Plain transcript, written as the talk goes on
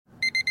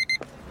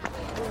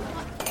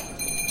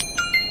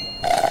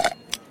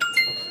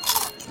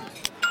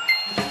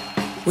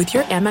With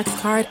your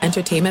Amex card,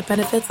 entertainment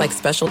benefits like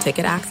special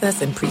ticket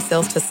access and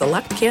pre-sales to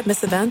select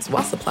can't-miss events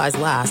while supplies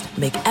last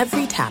make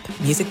every tap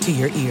music to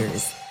your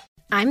ears.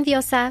 I'm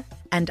Diosa.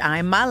 And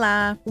I'm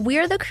Mala.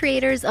 We're the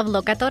creators of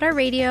Locatora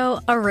Radio,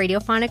 a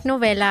radiophonic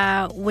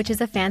novela, which is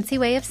a fancy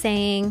way of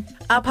saying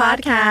a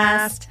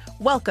podcast.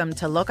 Welcome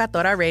to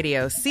Locatora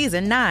Radio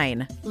Season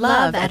 9,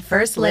 Love at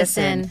First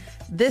Listen.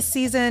 This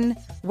season,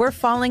 we're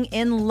falling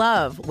in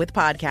love with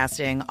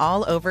podcasting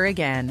all over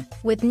again.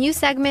 With new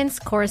segments,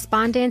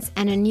 correspondence,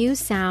 and a new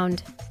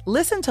sound.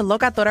 Listen to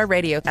Locatora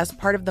Radio as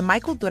part of the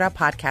Michael Dura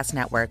Podcast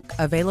Network,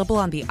 available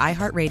on the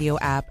iHeartRadio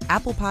app,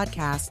 Apple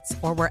Podcasts,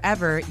 or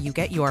wherever you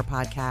get your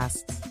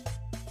podcasts.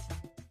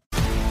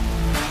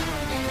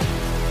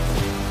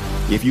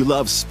 If you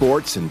love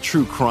sports and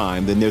true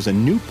crime, then there's a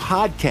new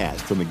podcast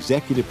from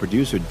executive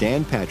producer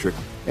Dan Patrick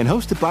and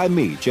hosted by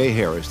me, Jay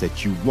Harris,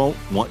 that you won't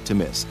want to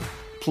miss.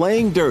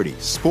 Playing Dirty: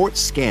 Sports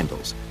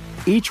Scandals.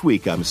 Each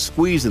week, I'm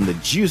squeezing the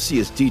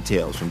juiciest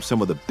details from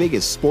some of the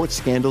biggest sports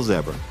scandals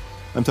ever.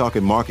 I'm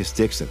talking Marcus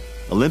Dixon,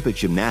 Olympic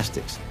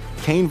gymnastics,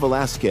 Cain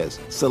Velasquez,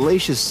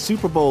 salacious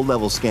Super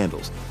Bowl-level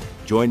scandals.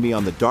 Join me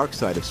on the dark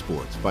side of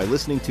sports by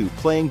listening to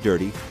Playing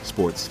Dirty: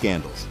 Sports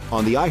Scandals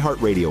on the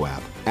iHeartRadio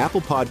app,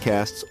 Apple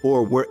Podcasts,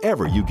 or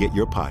wherever you get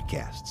your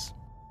podcasts.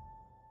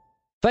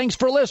 Thanks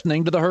for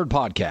listening to the Herd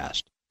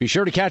Podcast. Be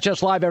sure to catch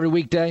us live every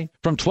weekday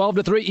from 12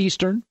 to 3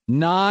 Eastern,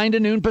 9 to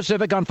noon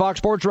Pacific on Fox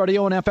Sports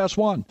Radio and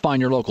FS1. Find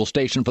your local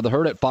station for the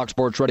Herd at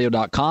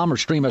foxsportsradio.com or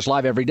stream us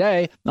live every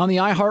day on the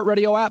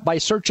iHeartRadio app by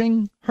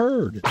searching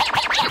Herd. Now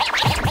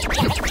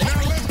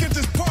let's get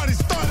this party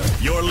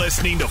started. You're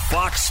listening to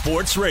Fox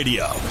Sports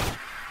Radio.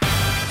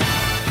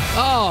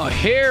 Oh,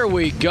 here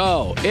we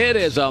go. It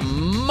is a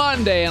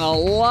Monday and a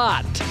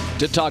lot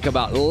to talk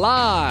about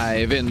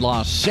live in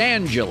Los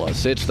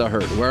Angeles. It's the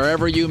Herd.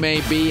 Wherever you may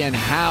be and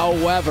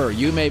however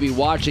you may be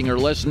watching or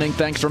listening,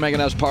 thanks for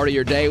making us part of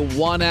your day.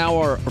 1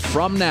 hour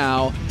from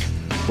now,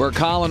 where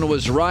Colin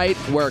was right,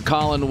 where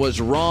Colin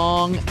was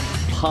wrong.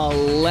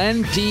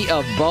 Plenty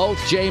of both.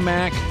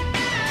 J-Mac,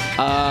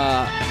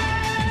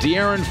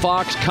 De'Aaron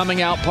Fox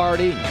coming out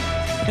party.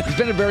 He's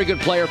been a very good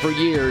player for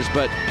years,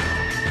 but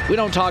we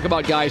don't talk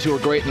about guys who are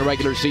great in the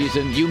regular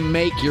season. You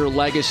make your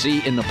legacy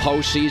in the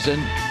postseason.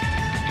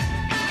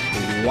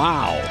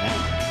 Wow.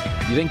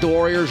 You think the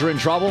Warriors are in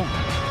trouble?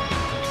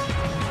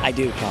 I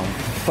do, Colin.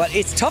 But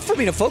it's tough for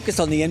me to focus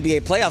on the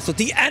NBA playoffs with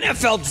the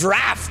NFL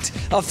draft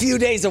a few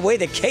days away.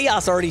 The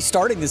chaos already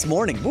starting this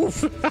morning.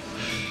 Oof.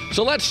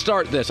 So let's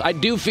start this. I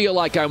do feel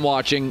like I'm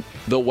watching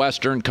the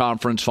Western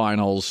Conference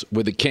Finals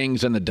with the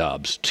Kings and the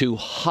Dubs. Two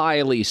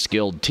highly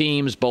skilled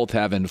teams. Both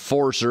have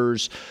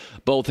enforcers.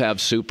 Both have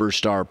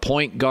superstar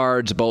point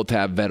guards. Both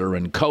have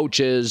veteran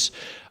coaches.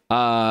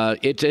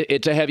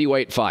 It's a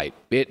heavyweight fight.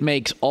 It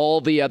makes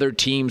all the other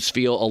teams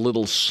feel a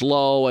little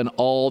slow and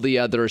all the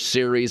other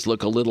series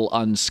look a little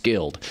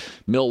unskilled.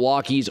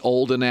 Milwaukee's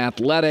old and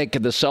athletic.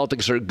 The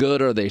Celtics are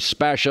good. Are they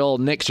special?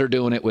 Knicks are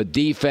doing it with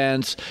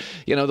defense.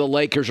 You know, the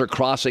Lakers are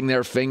crossing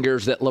their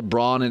fingers that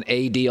LeBron and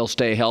AD will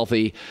stay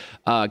healthy.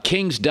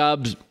 Kings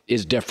Dubs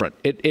is different.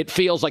 It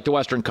feels like the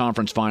Western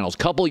Conference Finals. A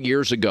couple of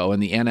years ago in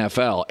the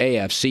NFL,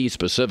 AFC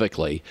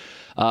specifically,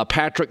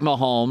 Patrick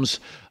Mahomes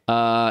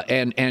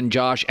and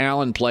Josh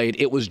Allen played.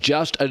 It was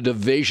just a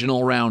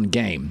divisional round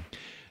game.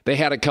 They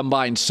had a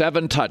combined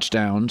 7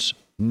 touchdowns,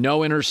 no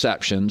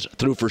interceptions,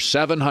 threw for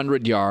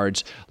 700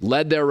 yards,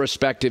 led their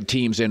respective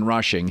teams in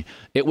rushing.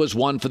 It was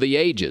one for the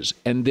ages.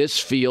 And this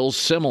feels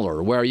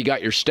similar, where you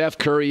got your Steph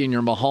Curry and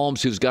your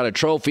Mahomes, who's got a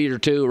trophy or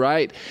two,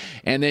 right?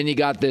 And then you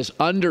got this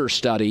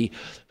understudy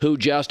who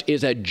just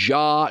is a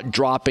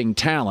jaw-dropping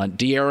talent,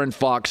 De'Aaron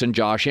Fox and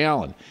Josh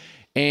Allen.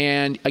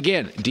 And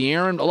again,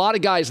 De'Aaron, a lot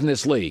of guys in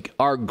this league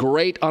are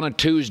great on a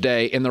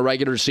Tuesday in the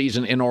regular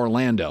season in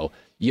Orlando.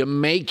 You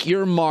make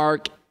your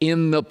mark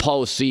in the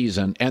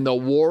postseason, and the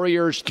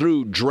Warriors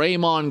threw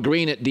Draymond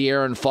Green at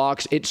De'Aaron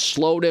Fox. It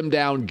slowed him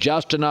down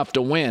just enough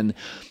to win.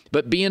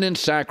 But being in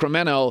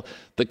Sacramento,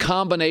 the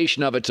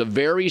combination of it's a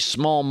very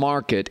small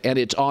market and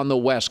it's on the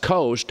West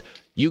Coast,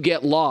 you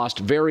get lost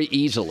very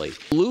easily.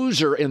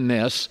 Loser in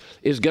this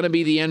is going to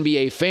be the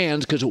NBA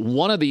fans because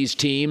one of these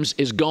teams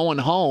is going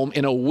home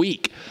in a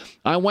week.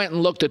 I went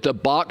and looked at the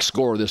box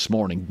score this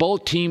morning.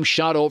 Both teams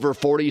shot over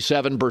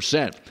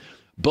 47%.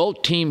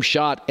 Both teams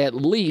shot at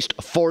least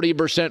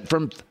 40%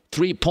 from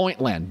three-point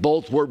land.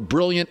 Both were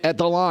brilliant at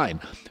the line.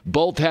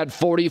 Both had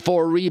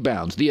 44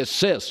 rebounds. The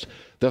assists,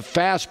 the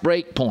fast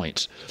break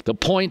points, the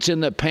points in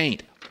the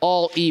paint,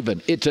 all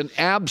even. It's an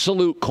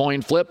absolute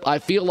coin flip. I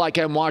feel like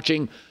I'm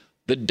watching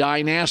the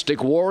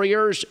dynastic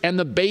Warriors and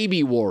the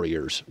baby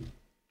Warriors.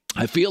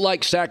 I feel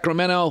like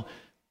Sacramento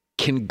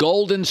can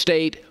Golden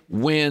State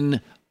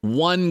win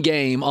one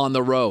game on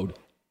the road.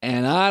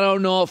 And I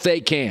don't know if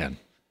they can.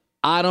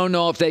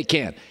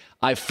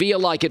 I feel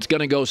like it's going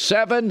to go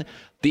 7.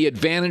 The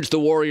advantage the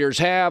Warriors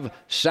have,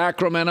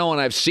 Sacramento, and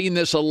I've seen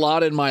this a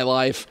lot in my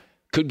life,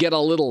 could get a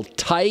little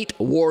tight.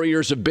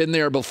 Warriors have been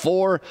there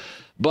before.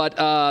 But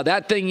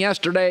that thing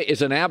yesterday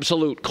is an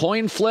absolute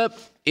coin flip.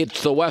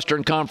 It's the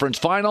Western Conference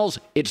Finals.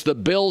 It's the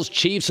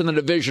Bills-Chiefs in the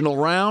divisional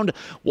round.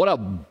 What a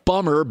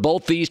bummer.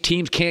 Both these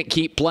teams can't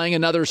keep playing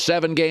another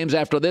 7 games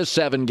after this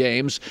 7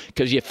 games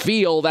because you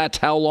feel that's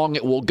how long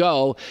it will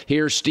go.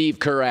 Here's Steve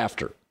Kerr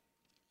after.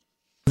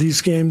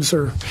 These games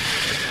are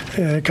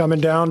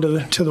coming down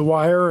to the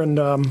wire, and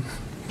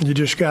you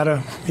just got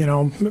to,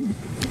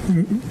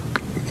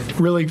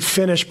 really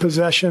finish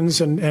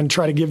possessions and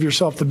try to give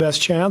yourself the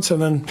best chance. And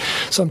then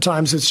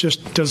sometimes it's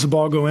just, does the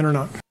ball go in or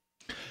not?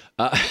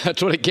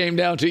 That's what it came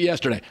down to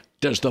yesterday.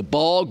 Does the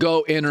ball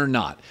go in or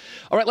not?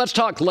 All right, let's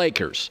talk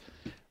Lakers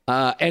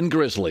and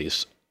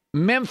Grizzlies.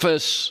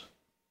 Memphis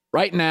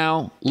right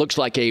now looks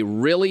like a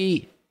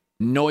really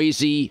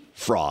noisy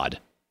fraud.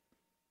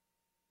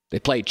 They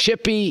play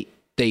chippy,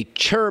 they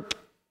chirp,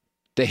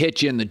 they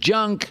hit you in the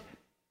junk,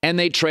 and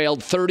they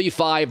trailed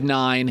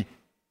 35-9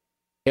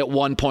 at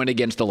one point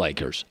against the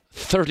Lakers.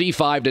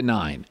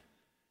 35-9.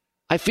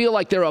 I feel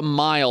like they're a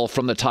mile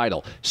from the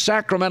title.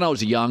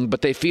 Sacramento's young,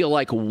 but they feel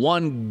like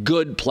one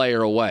good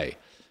player away.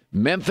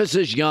 Memphis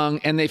is young,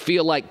 and they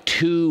feel like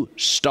 2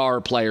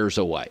 star players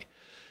away.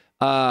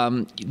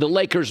 The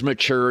Lakers'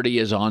 maturity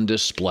is on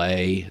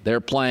display.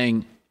 They're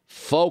playing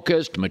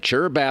focused,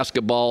 mature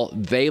basketball.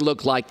 They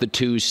look like the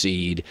 2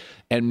 seed,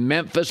 and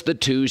Memphis, the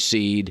 2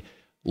 seed,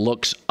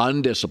 looks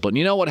undisciplined.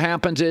 You know what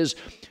happens is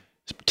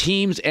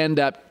teams end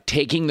up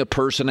taking the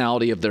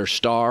personality of their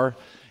star.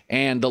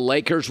 And the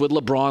Lakers with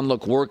LeBron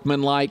look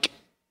workmanlike,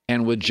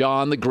 and with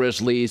John, the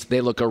Grizzlies, they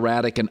look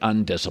erratic and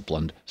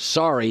undisciplined.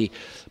 Sorry,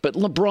 but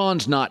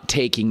LeBron's not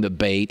taking the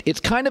bait. It's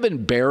kind of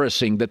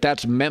embarrassing that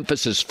that's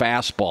Memphis's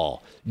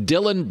fastball.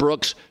 Dillon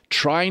Brooks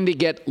trying to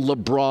get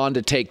LeBron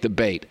to take the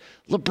bait.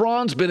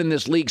 LeBron's been in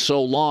this league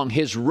so long.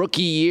 His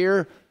rookie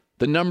year,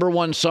 the number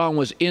 1 song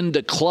was In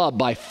the Club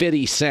by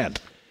 50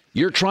 Cent.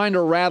 You're trying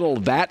to rattle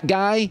that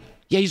guy?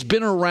 Yeah, he's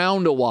been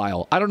around a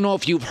while. I don't know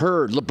if you've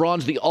heard,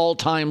 LeBron's the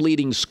all-time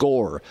leading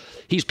scorer.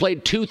 He's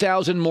played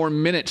 2,000 more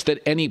minutes than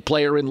any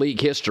player in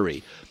league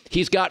history.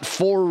 He's got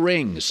 4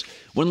 rings.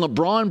 When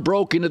LeBron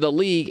broke into the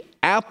league,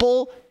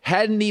 Apple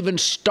hadn't even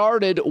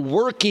started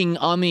working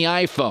on the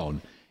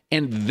iPhone.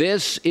 And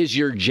this is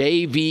your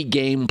JV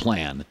game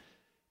plan,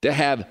 to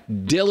have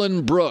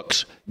Dillon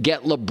Brooks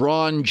get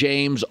LeBron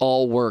James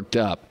all worked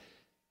up.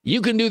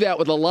 You can do that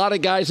with a lot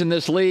of guys in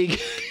this league. You're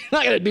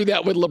not going to do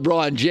that with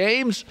LeBron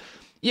James.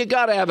 You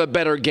got to have a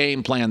better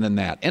game plan than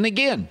that. And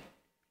again,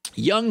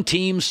 young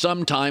teams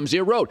sometimes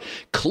erode.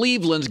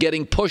 Cleveland's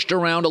getting pushed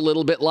around a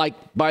little bit like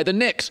by the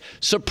Knicks.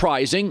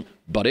 Surprising,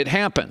 but it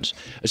happens.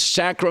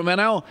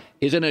 Sacramento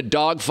is in a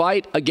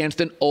dogfight against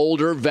an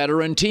older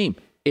veteran team.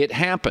 It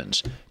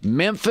happens.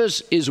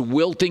 Memphis is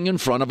wilting in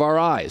front of our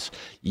eyes.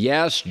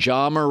 Yes,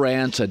 Ja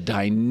Morant's a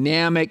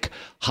dynamic,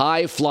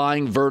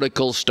 high-flying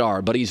vertical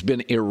star, but he's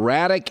been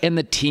erratic and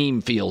the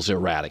team feels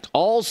erratic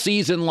all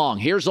season long.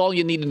 Here's all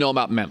you need to know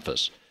about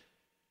Memphis.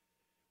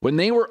 When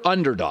they were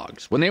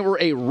underdogs, when they were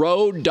a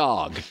road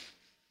dog,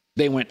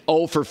 they went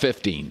 0 for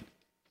 15.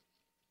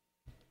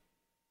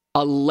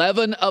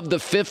 11 of the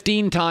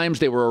 15 times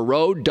they were a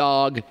road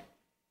dog,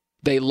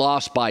 they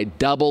lost by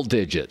double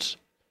digits.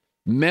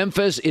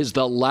 Memphis is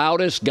the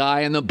loudest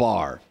guy in the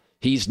bar.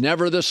 He's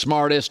never the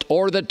smartest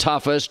or the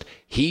toughest.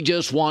 He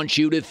just wants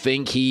you to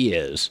think he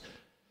is.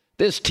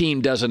 This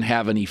team doesn't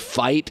have any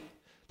fight.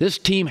 This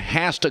team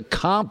has to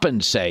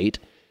compensate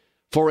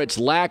for its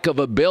lack of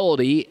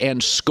ability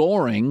and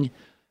scoring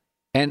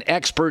and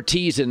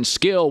expertise and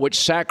skill, which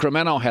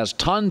Sacramento has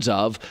tons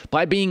of,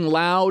 by being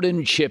loud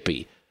and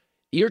chippy.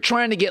 You're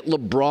trying to get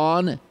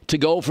LeBron to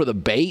go for the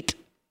bait?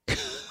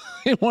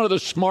 One of the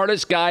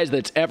smartest guys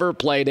that's ever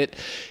played it.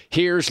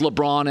 Here's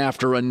LeBron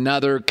after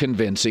another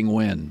convincing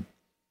win.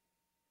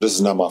 This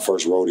is not my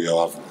first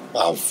rodeo.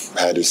 I've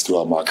had this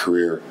throughout my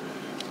career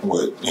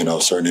with,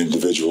 certain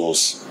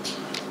individuals.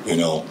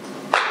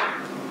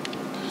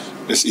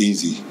 It's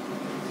easy.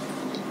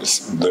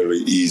 It's literally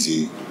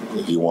easy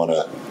if you want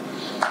to.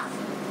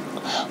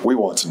 We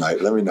won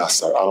tonight. Let me not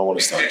start. I don't want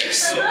to start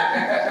this.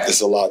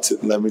 It's a lot to.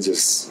 Let me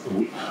just.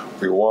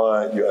 We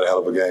won. You had a hell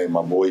of a game,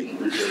 my boy.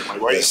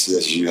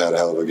 Yes, you had a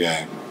hell of a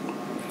game.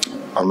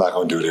 I'm not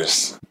going to do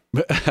this.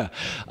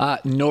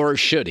 Nor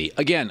should he.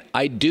 Again,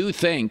 I do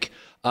think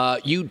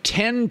you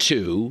tend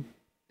to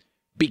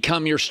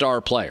become your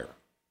star player.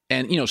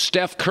 And,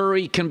 Steph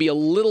Curry can be a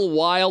little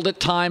wild at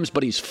times,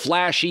 but he's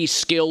flashy,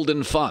 skilled,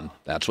 and fun.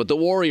 That's what the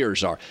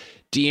Warriors are.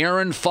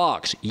 De'Aaron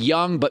Fox,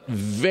 young but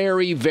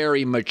very,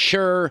 very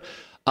mature,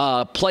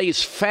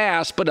 plays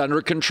fast but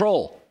under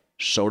control.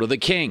 So do the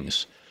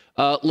Kings.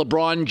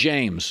 LeBron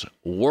James,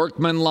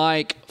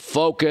 workmanlike,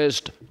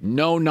 focused,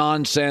 no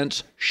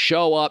nonsense,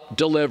 show up,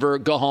 deliver,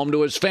 go home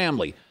to his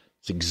family.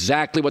 It's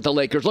exactly what the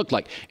Lakers look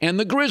like. And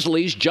the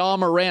Grizzlies, Ja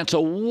Morant's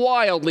a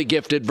wildly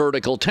gifted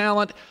vertical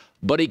talent,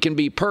 but he can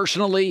be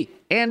personally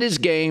and his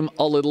game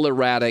a little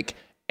erratic,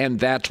 and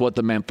that's what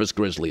the Memphis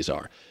Grizzlies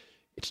are.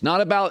 It's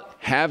not about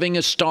having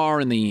a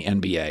star in the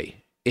NBA.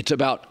 It's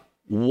about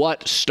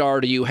what star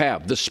do you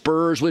have. The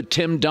Spurs with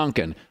Tim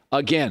Duncan,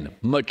 again,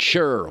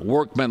 mature,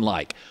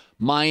 workmanlike.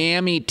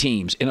 Miami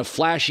teams in a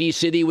flashy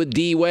city with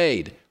D.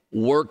 Wade,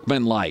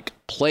 workmanlike,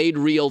 played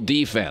real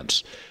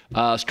defense,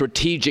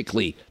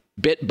 strategically,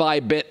 bit by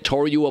bit,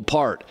 tore you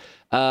apart.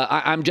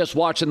 I'm just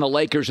watching the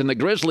Lakers and the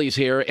Grizzlies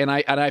here, and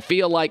I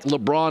feel like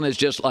LeBron is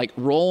just like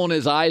rolling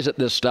his eyes at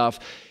this stuff.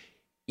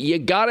 You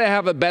got to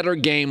have a better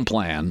game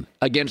plan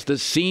against the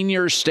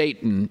senior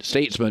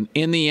statesman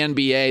in the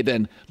NBA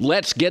than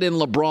let's get in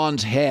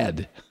LeBron's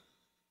head.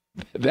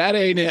 That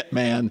ain't it,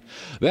 man.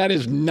 That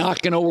is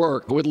not going to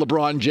work with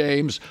LeBron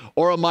James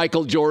or a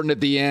Michael Jordan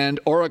at the end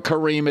or a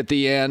Kareem at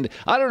the end.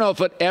 I don't know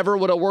if it ever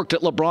would have worked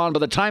at LeBron. By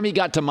the time he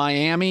got to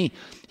Miami,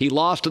 he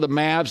lost to the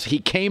Mavs. He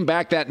came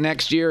back that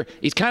next year.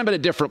 He's kind of been a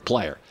different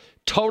player.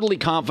 Totally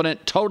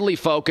confident, totally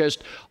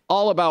focused,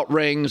 all about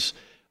rings.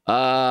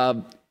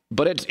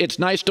 But it's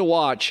nice to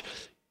watch.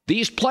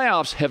 These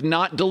playoffs have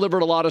not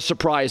delivered a lot of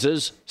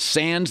surprises.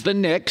 Sans the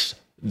Knicks.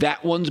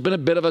 That one's been a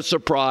bit of a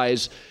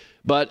surprise.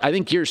 But I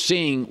think you're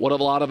seeing what a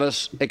lot of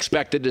us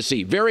expected to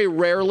see. Very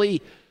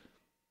rarely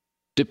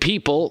do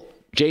people,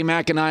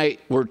 J-Mac and I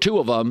were two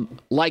of them,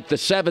 like the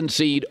 7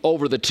 seed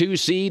over the 2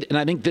 seed. And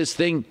I think this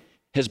thing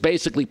has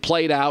basically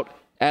played out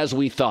as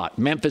we thought.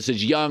 Memphis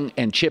is young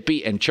and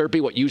chippy and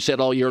chirpy, what you said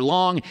all year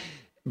long.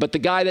 But the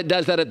guy that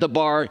does that at the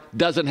bar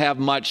doesn't have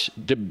much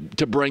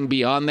to bring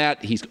beyond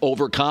that. He's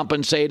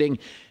overcompensating.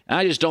 And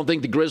I just don't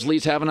think the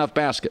Grizzlies have enough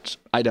baskets.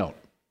 I don't.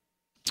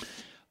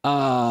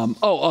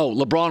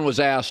 LeBron was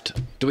asked,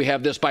 do we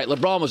have this bite?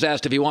 LeBron was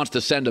asked if he wants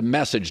to send a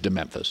message to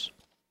Memphis.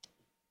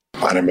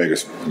 I didn't make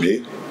me?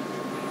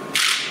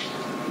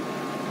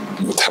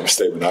 What type of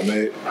statement I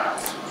made?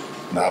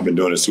 No, I've been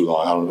doing this too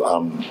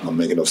long. I'm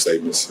making no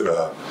statements.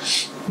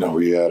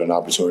 We had an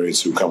opportunity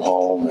to come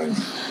home and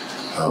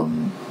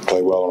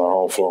play well on our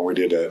home floor, and we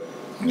did that.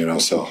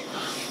 So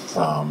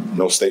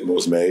no statement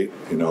was made.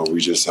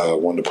 We just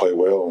wanted to play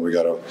well, and we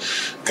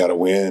gotta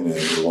win,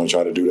 and we want to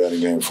try to do that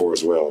in Game 4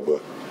 as well.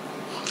 But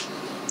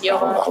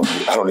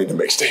I don't need to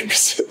make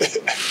statements.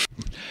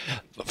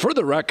 For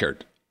the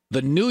record,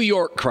 the New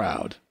York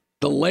crowd,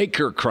 the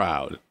Laker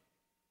crowd,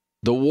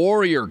 the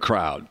Warrior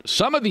crowd,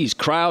 some of these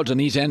crowds in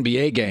these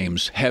NBA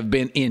games have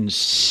been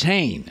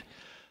insane.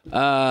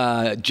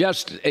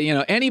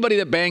 Anybody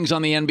that bangs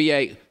on the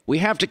NBA, we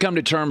have to come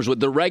to terms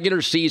with the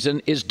regular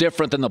season is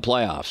different than the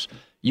playoffs.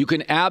 You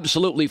can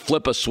absolutely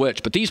flip a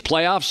switch. But these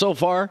playoffs so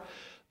far,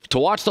 to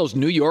watch those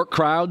New York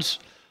crowds,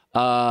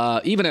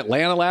 even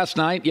Atlanta last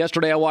night,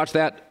 yesterday I watched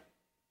that.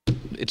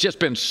 It's just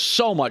been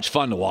so much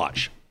fun to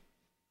watch.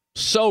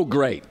 So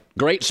great.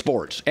 Great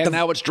sports. And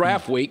now it's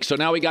draft week, so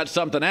now we got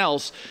something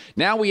else.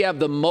 Now we have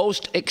the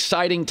most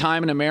exciting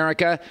time in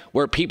America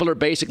where people are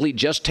basically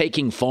just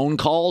taking phone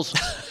calls.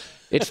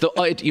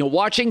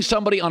 Watching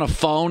somebody on a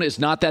phone is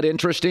not that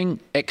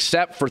interesting,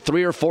 except for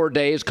 3 or 4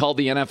 days called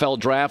the NFL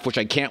Draft, which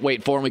I can't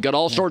wait for. And we got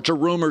all sorts of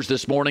rumors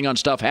this morning on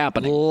stuff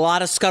happening. A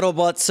lot of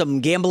scuttlebutt,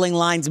 some gambling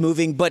lines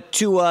moving. But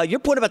to your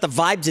point about the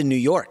vibes in New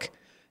York,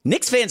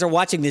 Knicks fans are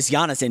watching this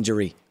Giannis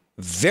injury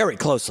very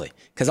closely.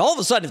 Because all of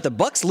a sudden, if the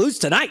Bucks lose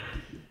tonight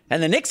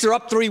and the Knicks are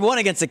up 3-1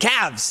 against the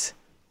Cavs,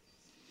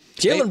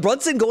 Jalen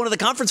Brunson going to the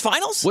conference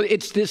finals? Well,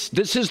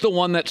 this is the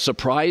one that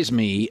surprised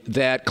me,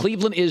 that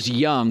Cleveland is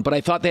young, but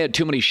I thought they had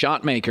too many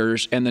shot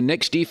makers, and the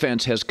Knicks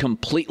defense has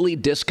completely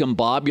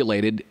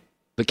discombobulated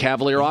the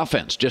Cavalier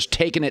offense, just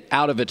taking it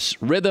out of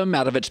its rhythm,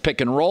 out of its pick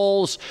and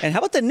rolls. And how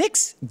about the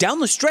Knicks down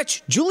the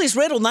stretch? Julius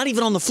Randle not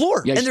even on the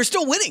floor, and they're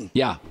still winning.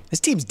 Yeah. This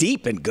team's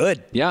deep and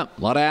good. Yeah,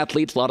 a lot of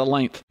athletes, a lot of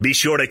length. Be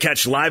sure to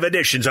catch live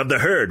editions of The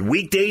Herd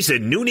weekdays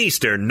at noon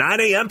Eastern, 9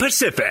 a.m.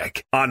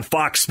 Pacific on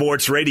Fox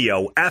Sports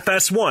Radio,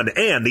 FS1,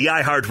 and the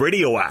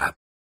iHeartRadio app.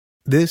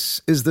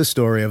 This is the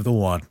story of the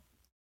one.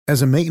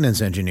 As a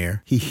maintenance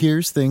engineer, he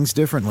hears things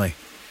differently.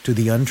 To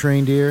the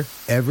untrained ear,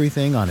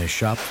 everything on his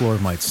shop floor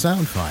might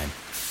sound fine,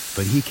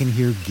 but he can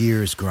hear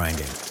gears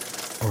grinding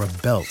or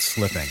a belt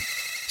slipping.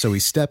 So he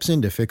steps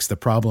in to fix the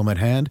problem at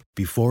hand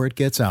before it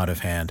gets out of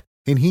hand.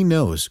 And he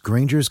knows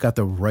Grainger's got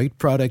the right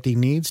product he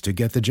needs to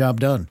get the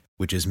job done,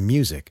 which is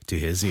music to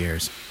his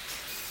ears.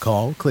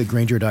 Call, click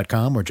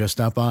Grainger.com, or just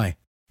stop by.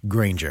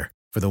 Grainger,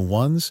 for the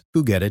ones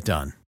who get it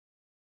done.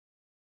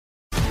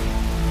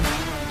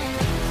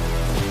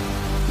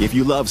 If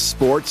you love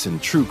sports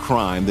and true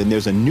crime, then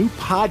there's a new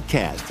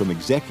podcast from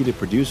executive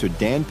producer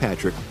Dan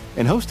Patrick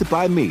and hosted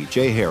by me,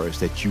 Jay Harris,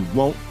 that you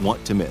won't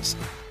want to miss.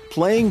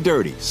 Playing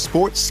Dirty: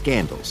 Sports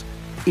Scandals.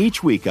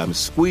 Each week, I'm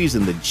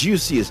squeezing the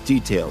juiciest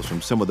details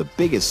from some of the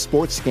biggest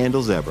sports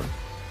scandals ever.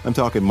 I'm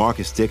talking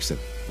Marcus Dixon,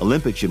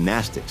 Olympic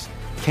gymnastics,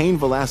 Cain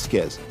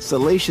Velasquez,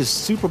 salacious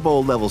Super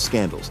Bowl-level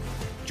scandals.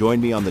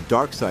 Join me on the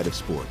dark side of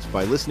sports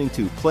by listening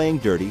to Playing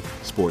Dirty: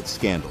 Sports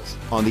Scandals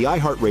on the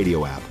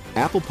iHeartRadio app,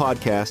 Apple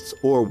Podcasts,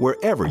 or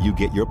wherever you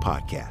get your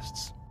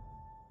podcasts.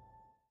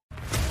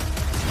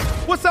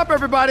 What's up,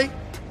 everybody?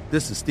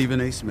 This is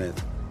Stephen A. Smith.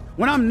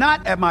 When I'm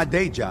not at my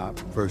day job,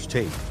 First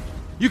Take,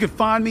 you can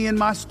find me in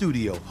my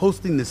studio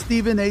hosting the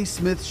Stephen A.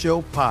 Smith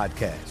Show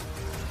podcast.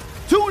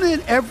 Tune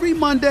in every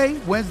Monday,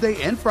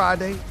 Wednesday, and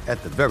Friday,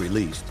 at the very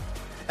least,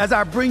 as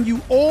I bring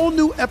you all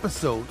new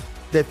episodes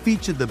that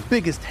feature the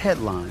biggest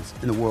headlines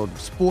in the world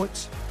of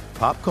sports,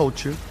 pop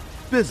culture,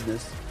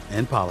 business,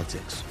 and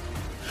politics.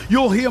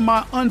 You'll hear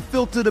my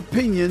unfiltered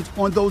opinions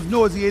on those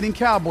nauseating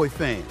Cowboy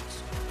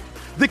fans,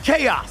 the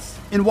chaos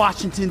in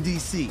Washington,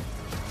 D.C.,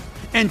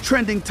 and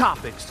trending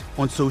topics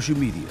on social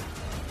media,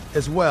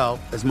 as well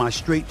as my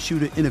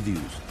straight-shooter interviews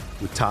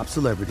with top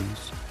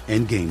celebrities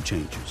and game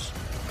changers.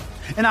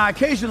 And I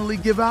occasionally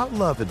give out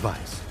love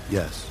advice.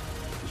 Yes,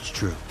 it's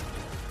true.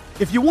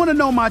 If you want to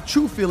know my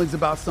true feelings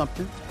about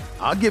something,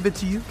 I'll give it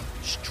to you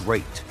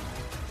straight.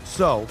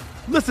 So,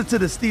 listen to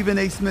the Stephen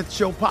A. Smith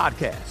Show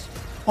podcast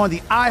on the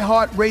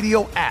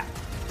iHeartRadio app,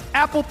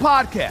 Apple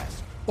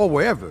Podcasts, or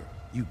wherever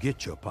you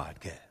get your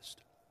podcast.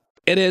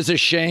 It is a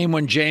shame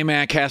when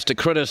J-Mac has to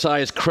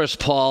criticize Chris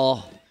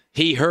Paul.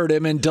 He heard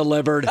him and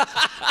delivered.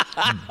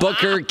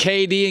 Booker,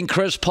 KD, and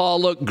Chris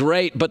Paul look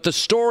great. But the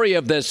story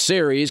of this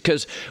series,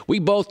 because we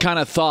both kind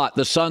of thought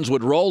the Suns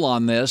would roll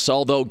on this,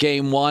 although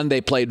game 1, they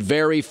played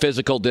very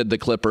physical, did the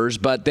Clippers.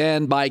 But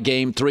then by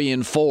game 3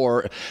 and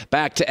 4,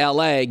 back to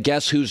L.A.,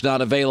 guess who's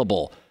not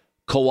available?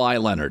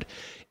 Kawhi Leonard.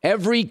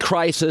 Every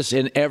crisis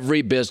in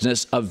every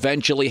business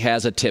eventually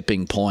has a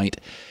tipping point.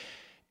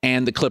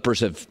 And the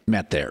Clippers have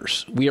met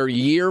theirs. We are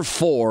year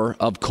 4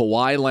 of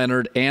Kawhi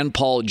Leonard and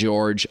Paul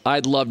George.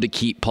 I'd love to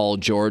keep Paul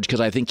George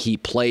because I think he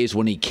plays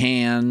when he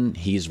can.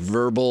 He's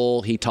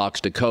verbal. He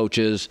talks to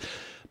coaches.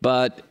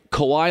 But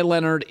Kawhi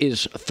Leonard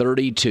is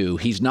 32.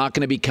 He's not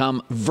going to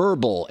become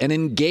verbal and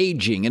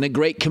engaging and a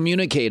great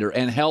communicator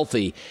and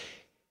healthy.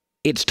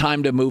 It's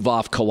time to move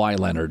off Kawhi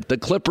Leonard. The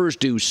Clippers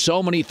do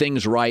so many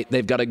things right.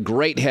 They've got a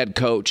great head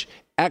coach.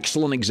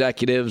 Excellent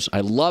executives. I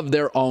love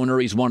their owner.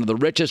 He's one of the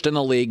richest in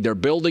the league. They're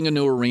building a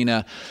new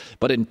arena.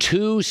 But in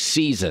 2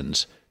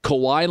 seasons,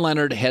 Kawhi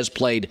Leonard has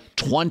played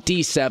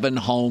 27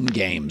 home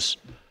games.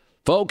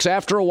 Folks,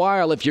 after a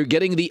while, if you're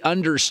getting the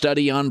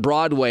understudy on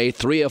Broadway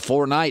 3 or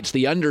 4 nights,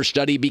 the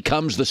understudy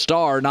becomes the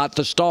star, not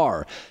the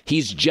star.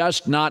 He's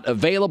just not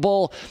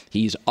available.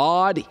 He's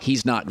odd.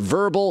 He's not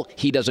verbal.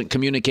 He doesn't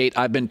communicate,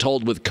 I've been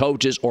told, with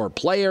coaches or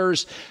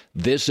players.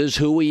 This is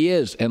who he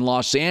is. And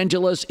Los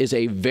Angeles is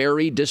a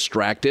very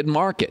distracted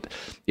market.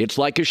 It's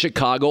like a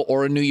Chicago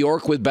or a New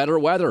York with better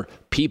weather.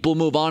 People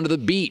move on to the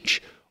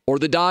beach, or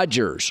the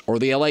Dodgers, or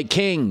the LA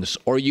Kings,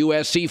 or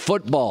USC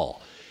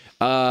football.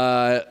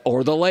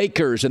 Or the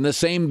Lakers in the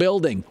same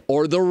building,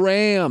 or the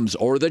Rams,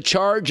 or the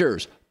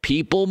Chargers.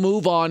 People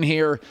move on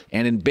here,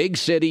 and in big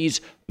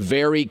cities,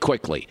 very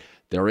quickly.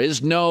 There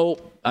is no,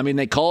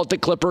 they call it the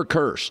Clipper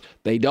curse.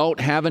 They don't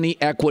have any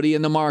equity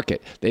in the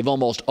market. They've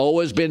almost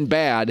always been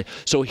bad.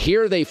 So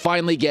here they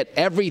finally get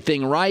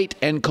everything right,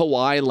 and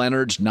Kawhi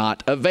Leonard's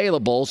not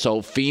available.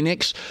 So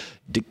Phoenix,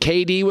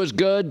 KD was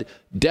good.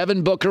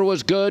 Devin Booker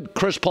was good.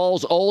 Chris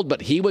Paul's old,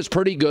 but he was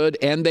pretty good,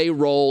 and they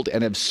rolled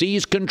and have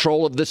seized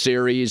control of the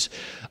series.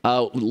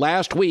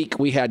 Last week,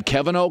 we had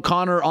Kevin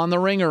O'Connor on the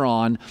Ringer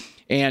on,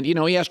 and,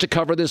 he has to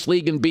cover this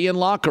league and be in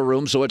locker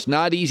room, so it's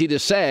not easy to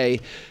say.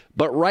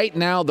 But right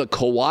now, the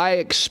Kawhi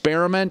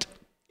experiment,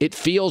 it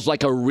feels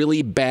like a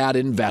really bad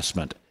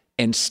investment.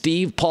 And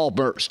Steve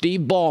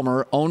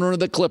Ballmer, owner of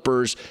the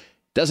Clippers,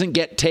 doesn't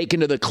get taken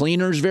to the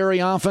cleaners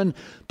very often,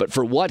 but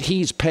for what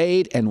he's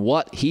paid and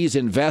what he's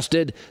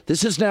invested,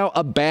 this is now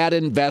a bad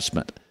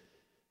investment.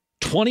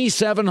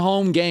 27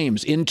 home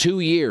games in 2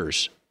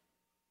 years.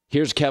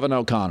 Here's Kevin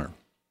O'Connor.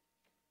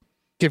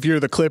 If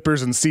you're the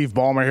Clippers and Steve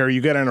Ballmer here, you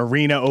got an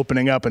arena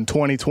opening up in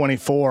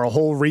 2024, a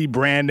whole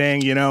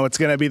rebranding. It's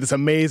going to be this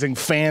amazing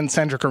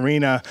fan-centric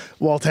arena.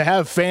 Well, to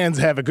have fans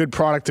have a good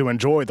product to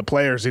enjoy, the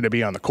players need to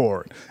be on the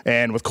court.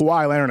 And with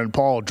Kawhi Leonard and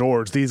Paul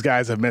George, these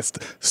guys have missed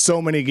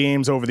so many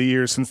games over the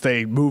years since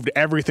they moved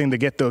everything to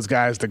get those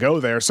guys to go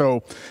there.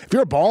 So if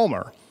you're a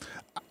Ballmer,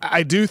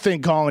 I do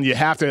think, Colin, you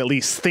have to at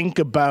least think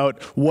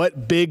about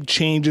what big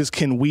changes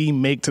can we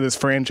make to this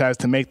franchise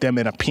to make them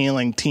an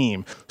appealing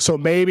team. So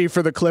maybe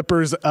for the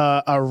Clippers,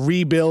 a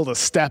rebuild, a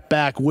step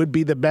back would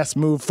be the best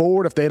move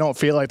forward if they don't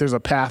feel like there's a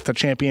path to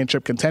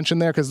championship contention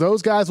there, because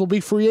those guys will be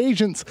free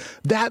agents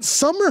that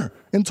summer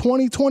in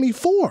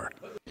 2024.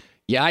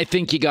 Yeah, I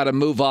think you got to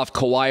move off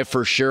Kawhi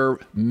for sure.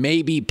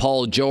 Maybe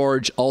Paul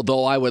George,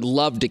 although I would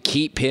love to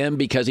keep him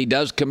because he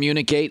does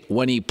communicate.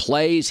 When he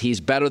plays, he's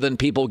better than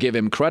people give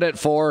him credit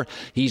for.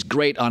 He's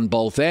great on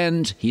both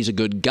ends. He's a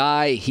good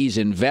guy. He's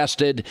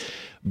invested.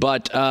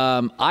 But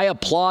I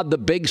applaud the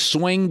big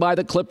swing by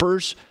the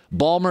Clippers.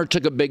 Ballmer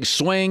took a big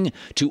swing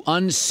to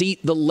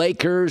unseat the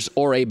Lakers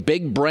or a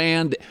big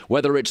brand,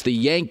 whether it's the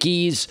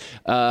Yankees,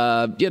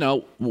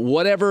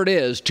 whatever it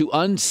is, to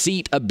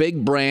unseat a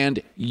big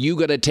brand, you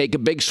got to take a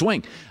big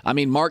swing.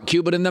 Mark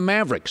Cuban and the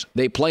Mavericks,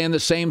 they play in the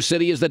same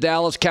city as the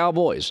Dallas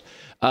Cowboys.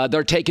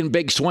 They're taking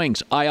big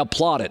swings. I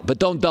applaud it, but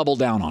don't double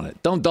down on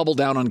it. Don't double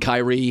down on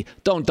Kyrie.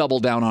 Don't double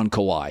down on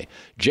Kawhi.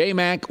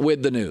 J-Mac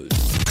with the news.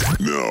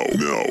 No.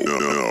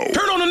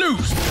 Turn on the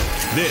news.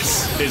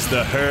 This is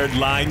the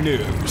Herdline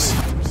News.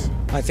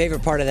 My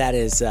favorite part of that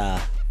is, when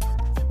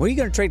are you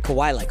going to trade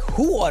Kawhi? Like,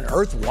 who on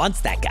earth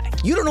wants that guy?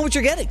 You don't know what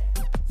you're getting.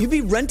 You'd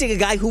be renting a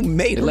guy who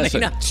may or may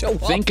not show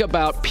up. Think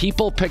about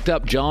people picked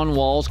up John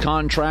Wall's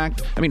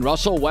contract. I mean,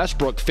 Russell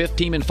Westbrook,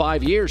 15 in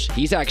 5 years.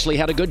 He's actually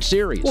had a good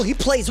series. Well, he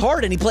plays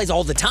hard, and he plays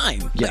all the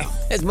time. Yeah.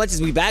 As much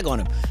as we bag on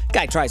him.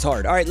 Guy tries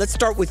hard. All right, let's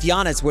start with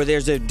Giannis, where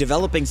there's a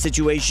developing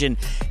situation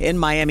in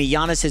Miami.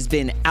 Giannis has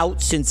been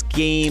out since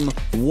game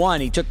 1.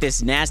 He took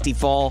this nasty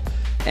fall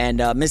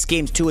and missed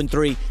games 2 and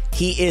 3.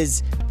 He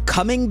is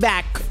coming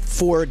back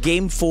for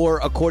game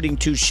 4, according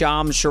to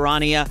Shams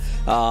Charania.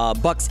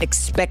 Bucks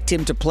expect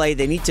him to play.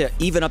 They need to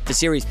even up the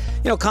series.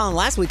 You know, Colin,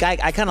 last week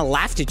I kind of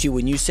laughed at you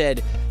when you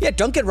said, yeah,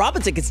 Duncan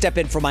Robinson could step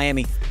in for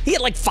Miami. He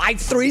had like 5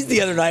 threes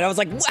the other night. I was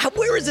like,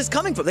 where is this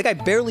coming from? The guy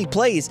barely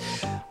plays.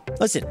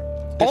 Listen,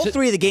 all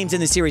 3 of the games in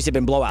the series have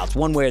been blowouts,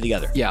 one way or the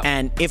other. Yeah.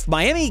 And if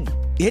Miami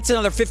hits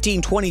another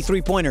 15, 20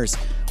 3-pointers,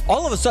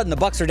 all of a sudden the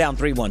Bucks are down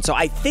 3-1. So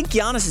I think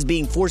Giannis is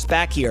being forced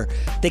back here.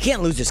 They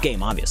can't lose this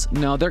game, obviously.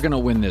 No, they're going to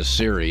win this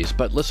series.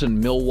 But listen,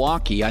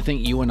 Milwaukee, I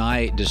think you and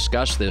I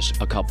discussed this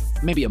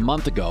maybe a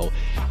month ago.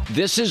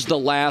 This is the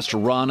last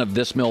run of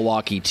this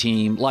Milwaukee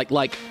team,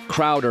 like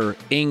Crowder,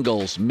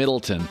 Ingles,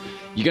 Middleton.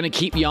 You're going to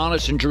keep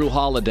Giannis and Drew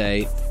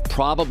Holiday,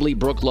 probably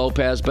Brook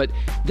Lopez, but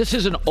it's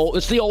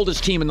the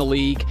oldest team in the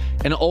league,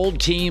 and old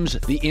teams,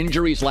 the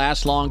injuries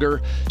last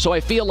longer. So I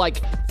feel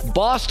like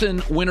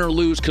Boston, win or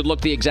lose, could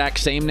look the exact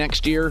same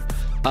next year.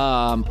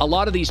 A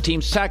lot of these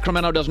teams,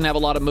 Sacramento doesn't have a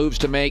lot of moves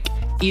to make,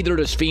 either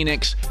does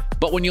Phoenix.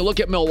 But when you look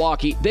at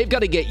Milwaukee, they've got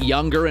to get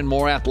younger and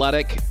more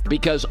athletic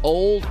because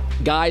old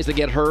guys that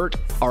get hurt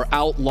are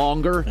out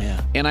longer. Yeah.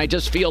 And I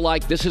just feel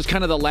like this is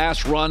kind of the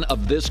last run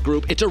of this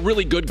group. It's a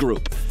really good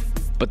group,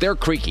 but they're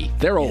creaky.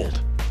 They're old.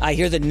 I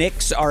hear the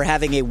Knicks are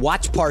having a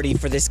watch party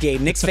for this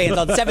game. Knicks fans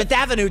on 7th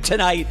Avenue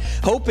tonight,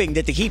 hoping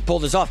that the Heat pull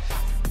this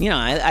off. You know,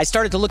 I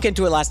started to look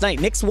into it last night.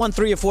 Knicks won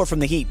 3 or 4 from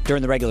the Heat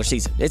during the regular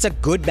season. It's a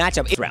good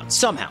matchup. Round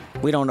somehow.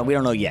 We don't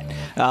know yet.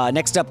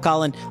 Next up,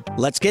 Colin,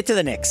 let's get to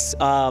the Knicks.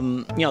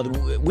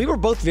 We were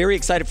both very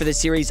excited for this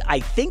series.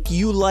 I think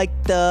you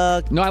liked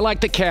the... No, I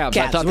like the Cavs.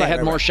 I thought they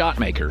had more shot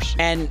makers.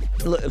 And...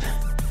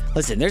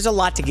 Listen, there's a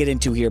lot to get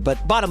into here,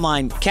 but bottom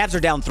line, Cavs are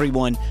down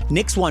 3-1.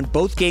 Knicks won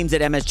both games at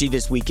MSG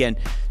this weekend.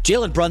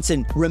 Jalen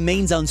Brunson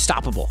remains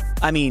unstoppable.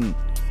 I mean,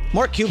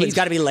 Mark Cuban's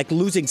got to be like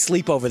losing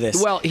sleep over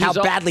this. Well, how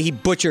badly he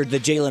butchered the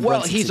Jalen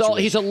Brunson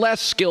situation. He's a less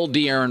skilled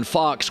De'Aaron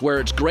Fox, where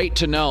it's great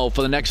to know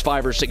for the next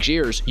 5 or 6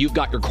 years you've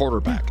got your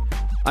quarterback.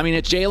 I mean,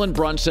 it's Jalen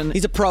Brunson.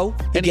 He's a pro.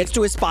 He gets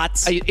to his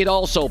spots. It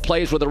also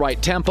plays with the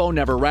right tempo,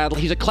 never rattle.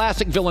 He's a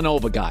classic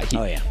Villanova guy.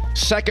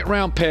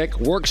 Second-round pick,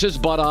 works his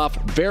butt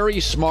off, very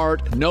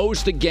smart,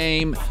 knows the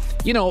game.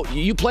 You know,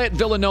 you play at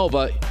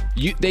Villanova,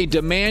 they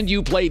demand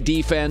you play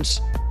defense.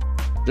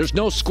 There's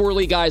no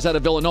squirrely guys out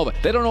of Villanova.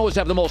 They don't always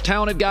have the most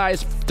talented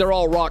guys. They're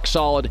all rock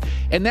solid.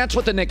 And that's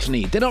what the Knicks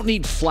need. They don't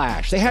need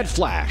flash. They had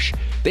flash.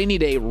 They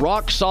need a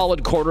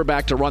rock-solid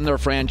quarterback to run their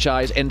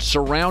franchise and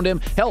surround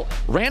him. Hell,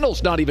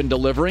 Randall's not even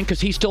delivering because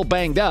he's still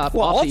banged up.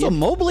 Well, also,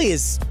 Mobley,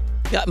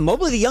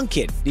 the young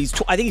kid,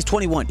 I think he's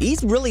 21.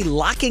 He's really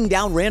locking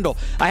down Randall.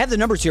 I have the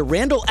numbers here.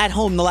 Randall at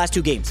home the last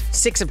 2 games,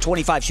 6 of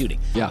 25 shooting.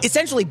 Yeah.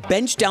 Essentially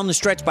benched down the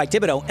stretch by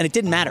Thibodeau, and it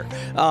didn't matter.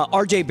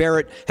 RJ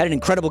Barrett had an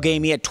incredible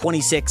game. He had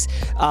 26.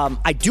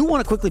 I do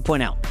want to quickly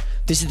point out,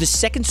 this is the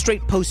 2nd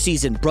straight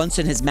postseason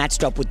Brunson has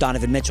matched up with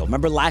Donovan Mitchell.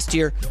 Remember last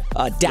year,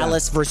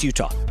 Dallas versus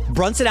Utah.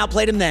 Brunson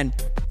outplayed him then,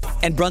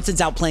 and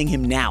Brunson's outplaying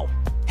him now,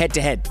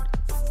 head-to-head.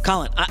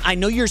 Colin, I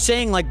know you're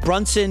saying, like,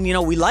 Brunson,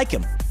 we like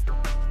him.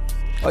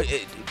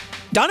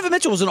 Donovan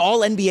Mitchell was an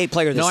all-NBA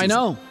player this season. No,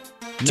 I know.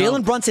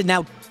 Jalen Brunson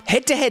now,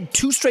 head-to-head,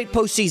 2 straight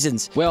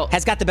postseasons,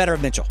 has got the better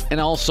of Mitchell. And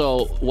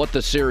also, what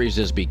the series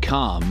has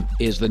become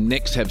is the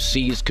Knicks have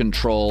seized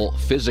control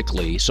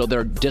physically, so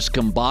they're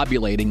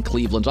discombobulating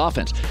Cleveland's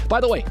offense. By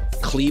the way,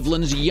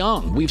 Cleveland's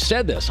young. We've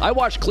said this. I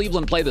watched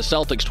Cleveland play the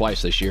Celtics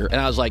twice this year,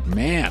 and I was like,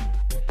 man,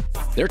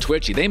 they're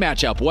twitchy. They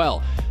match up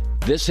well.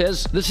 This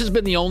has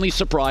been the only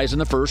surprise in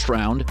the first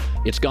round.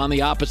 It's gone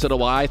the opposite of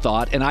what I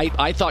thought, and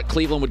I thought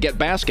Cleveland would get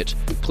baskets.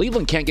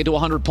 Cleveland can't get to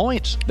 100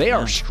 points. They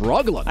are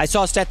struggling. I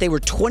saw a stat they were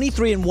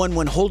 23-1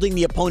 when holding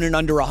the opponent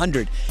under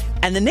 100,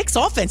 and the Knicks'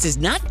 offense is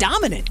not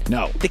dominant.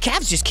 No. The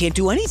Cavs just can't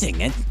do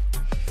anything. And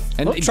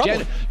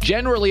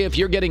generally, if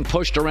you're getting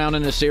pushed around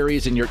in a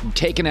series and you're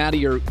taken out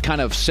of your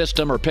kind of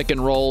system or pick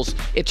and rolls,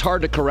 it's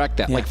hard to correct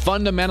that. Yeah. Like,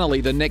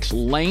 fundamentally, the Knicks'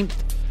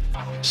 length,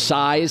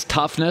 size,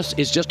 toughness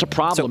is just a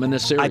problem in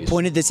this series. I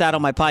pointed this out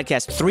on my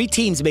podcast. 3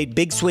 teams made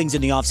big swings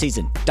in the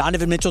offseason.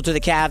 Donovan Mitchell to the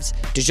Cavs,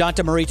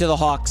 DeJounte Murray to the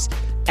Hawks,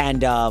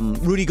 and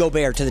Rudy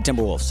Gobert to the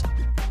Timberwolves.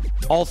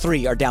 All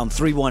 3 are down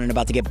 3-1 and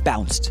about to get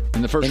bounced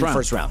in the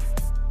first round.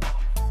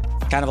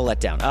 Kind of a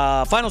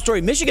letdown. Final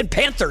story, Michigan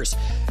Panthers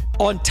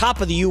on top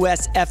of the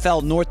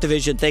USFL North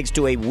Division thanks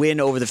to a win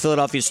over the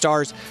Philadelphia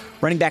Stars.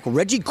 Running back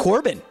Reggie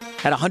Corbin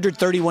had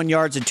 131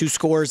 yards and 2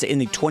 scores in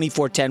the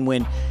 24-10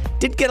 win.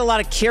 Didn't get a lot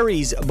of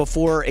carries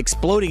before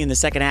exploding in the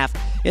second half.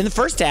 In the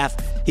first half,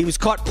 he was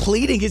caught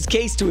pleading his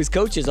case to his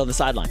coaches on the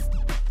sideline.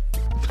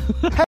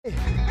 Hey,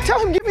 tell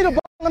him give me the ball,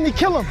 let me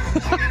kill him.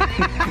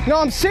 No,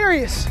 I'm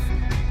serious.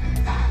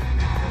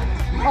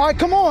 All right,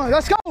 come on.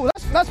 Let's go.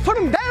 Let's put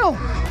him down.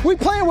 We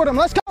playing with him.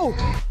 Let's go.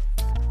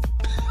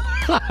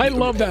 I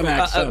love that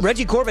accent.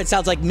 Reggie Corbett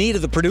sounds like me to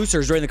the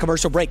producers during the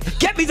commercial break.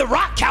 Get me the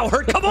rock,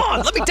 Cowherd. Come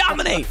on. Let me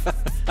dominate.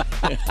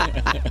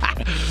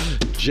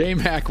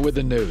 J-Mac with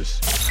the news.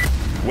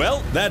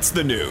 Well, that's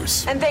the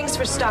news. And thanks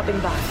for stopping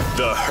by.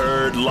 The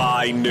Herd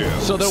Lie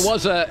News. So there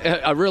was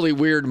a really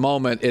weird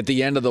moment at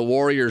the end of the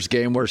Warriors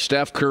game where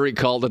Steph Curry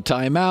called a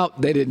timeout.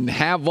 They didn't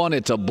have one.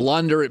 It's a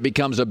blunder. It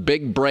becomes a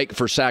big break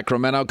for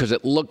Sacramento because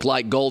it looked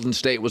like Golden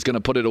State was going to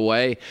put it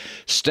away.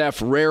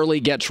 Steph rarely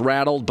gets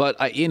rattled, but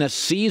in a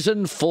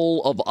season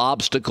full of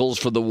obstacles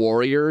for the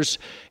Warriors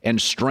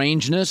and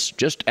strangeness,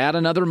 just add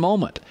another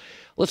moment.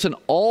 Listen,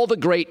 all the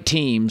great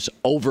teams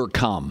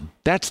overcome.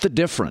 That's the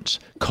difference.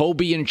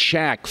 Kobe and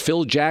Shaq,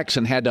 Phil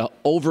Jackson had to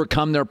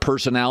overcome their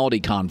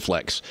personality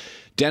conflicts.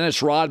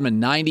 Dennis Rodman,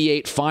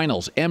 98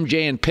 finals.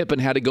 MJ and Pippen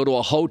had to go to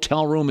a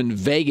hotel room in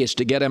Vegas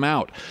to get him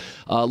out.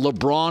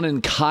 LeBron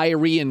and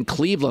Kyrie in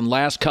Cleveland,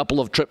 last couple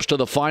of trips to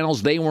the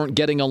finals, they weren't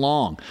getting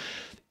along.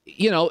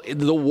 You know,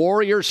 the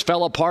Warriors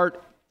fell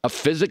apart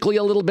physically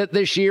a little bit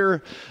this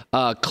year.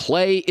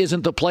 Clay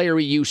isn't the player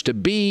he used to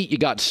be. You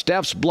got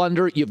Steph's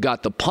blunder. You've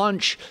got the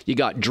punch. You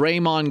got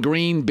Draymond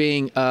Green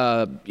being,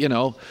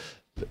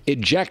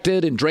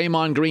 ejected and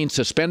Draymond Green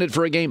suspended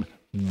for a game.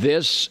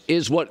 This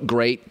is what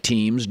great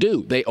teams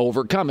do. They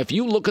overcome. If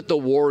you look at the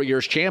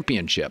Warriors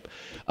championship,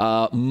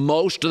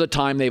 most of the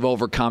time they've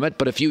overcome it.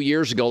 But a few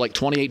years ago, like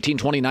 2018,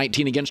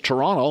 2019 against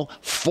Toronto,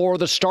 4 of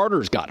the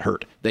starters got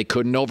hurt. They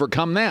couldn't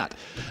overcome that.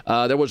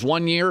 There was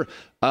one year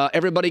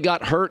everybody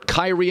got hurt.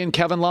 Kyrie and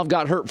Kevin Love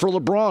got hurt for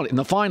LeBron in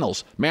the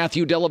finals.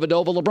 Matthew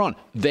Dellavedova, LeBron.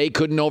 They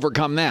couldn't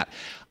overcome that.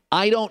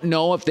 I don't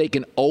know if they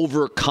can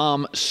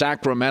overcome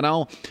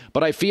Sacramento,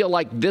 but I feel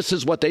like this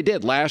is what they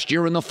did last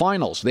year in the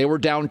finals. They were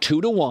down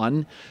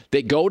 2-1.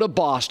 They go to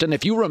Boston.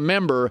 If you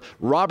remember,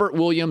 Robert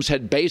Williams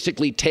had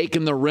basically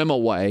taken the rim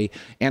away,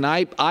 and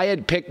I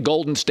had picked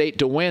Golden State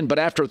to win, but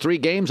after 3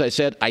 games, I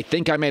said, I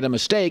think I made a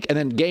mistake. And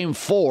then game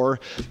 4,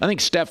 I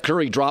think Steph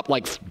Curry dropped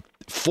like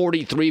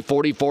 43,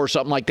 44,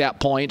 something like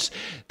that points.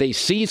 They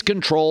seized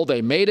control.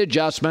 They made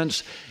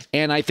adjustments,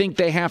 and I think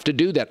they have to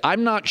do that.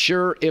 I'm not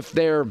sure if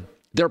they're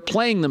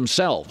playing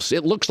themselves.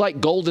 It looks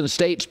like Golden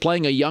State's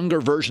playing a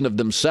younger version of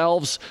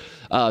themselves.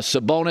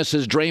 Sabonis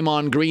is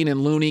Draymond Green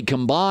and Looney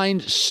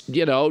combined.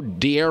 You know,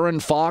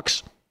 De'Aaron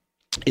Fox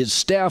is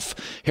Steph.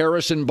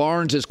 Harrison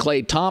Barnes is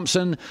Klay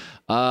Thompson.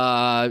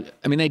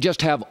 They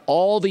just have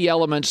all the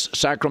elements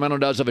Sacramento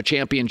does of a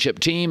championship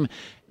team.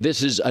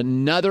 This is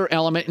another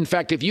element. In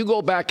fact, if you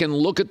go back and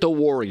look at the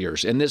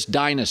Warriors in this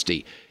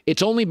dynasty,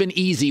 it's only been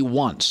easy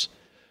once.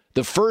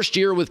 The first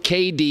year with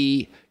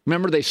KD,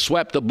 remember they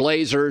swept the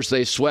Blazers,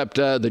 they swept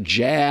the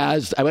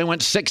Jazz. They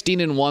went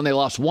 16-1. They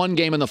lost 1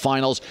 game in the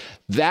finals.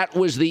 That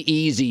was the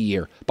easy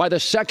year. By the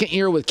second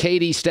year with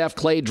KD, Steph,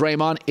 Klay,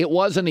 Draymond, it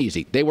wasn't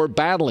easy. They were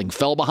battling,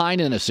 fell behind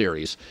in a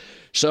series.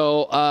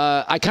 So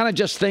I kind of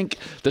just think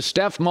the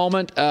Steph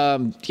moment, a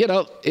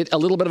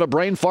little bit of a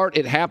brain fart.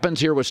 It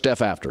happens here with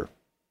Steph after.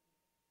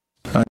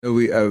 I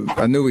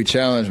knew we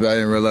challenged, but I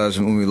didn't realize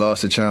when we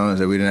lost the challenge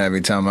that we didn't have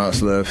any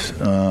timeouts left.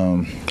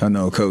 I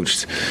know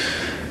Coach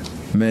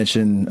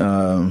mentioned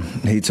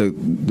he took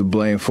the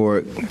blame for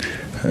it.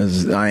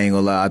 I ain't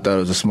gonna lie, I thought it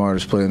was the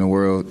smartest play in the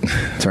world.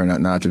 Turned out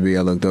not to be.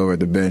 I looked over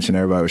at the bench and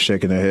everybody was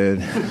shaking their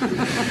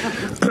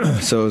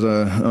head. So it was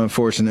an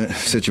unfortunate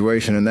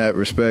situation in that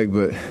respect,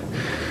 but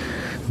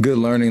good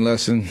learning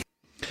lesson.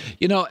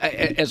 You know,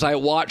 as I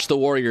watched the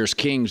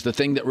Warriors-Kings, the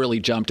thing that really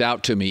jumped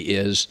out to me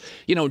is,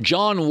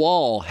 John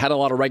Wall had a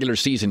lot of regular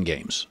season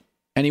games,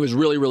 and he was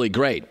really, really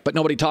great. But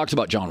nobody talks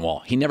about John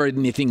Wall. He never did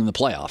anything in the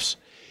playoffs.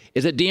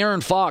 Is that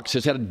De'Aaron Fox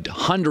has had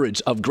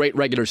hundreds of great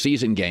regular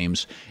season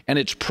games, and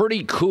it's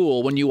pretty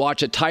cool when you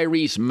watch a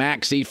Tyrese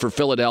Maxey for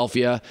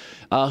Philadelphia,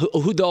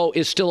 who though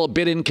is still a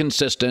bit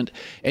inconsistent,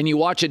 and you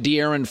watch a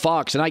De'Aaron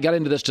Fox, and I got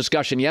into this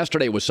discussion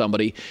yesterday with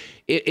somebody,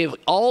 if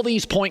all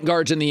these point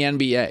guards in the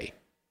NBA,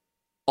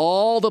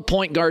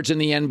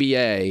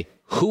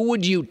 who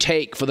would you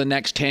take for the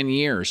next 10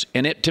 years?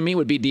 And it, to me,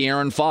 would be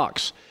De'Aaron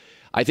Fox.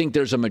 I think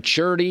there's a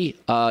maturity.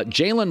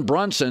 Jalen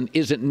Brunson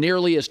isn't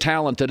nearly as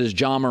talented as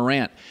Ja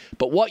Morant.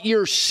 But what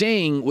you're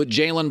seeing with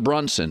Jalen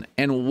Brunson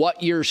and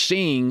what you're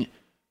seeing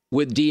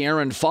with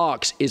De'Aaron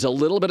Fox is a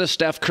little bit of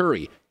Steph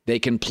Curry. They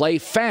can play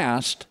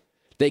fast.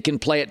 They can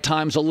play at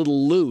times a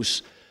little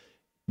loose.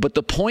 But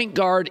the point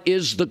guard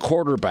is the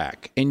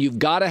quarterback, and you've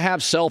got to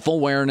have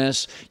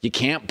self-awareness. You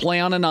can't play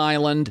on an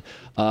island.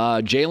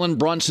 Jalen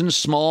Brunson's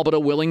small but a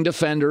willing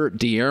defender.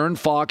 De'Aaron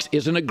Fox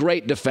isn't a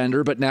great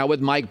defender, but now with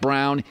Mike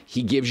Brown,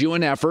 he gives you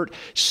an effort.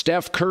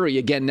 Steph Curry,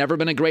 again, never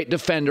been a great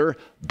defender,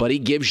 but he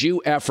gives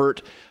you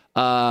effort.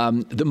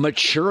 The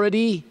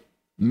maturity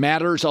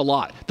matters a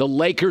lot. The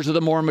Lakers are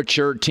the more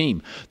mature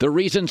team. The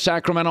reason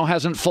Sacramento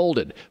hasn't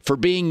folded, for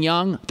being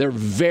young, they're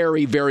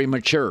very, very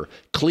mature.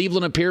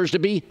 Cleveland appears to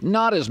be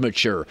not as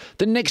mature.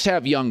 The Knicks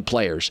have young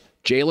players.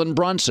 Jalen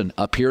Brunson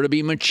appear to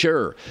be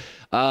mature.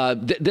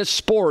 This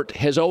sport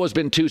has always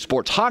been two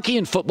sports. Hockey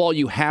and football,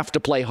 you have to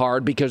play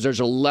hard because there's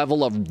a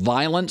level of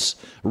violence,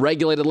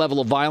 regulated level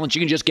of violence.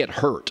 You can just get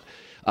hurt.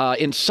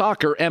 In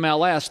soccer,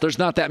 MLS, there's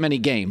not that many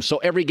games, so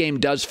every game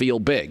does feel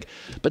big.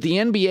 But the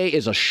NBA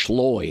is a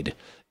schloid.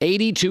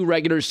 82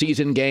 regular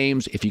season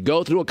games. If you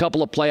go through a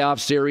couple of playoff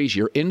series,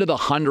 you're into the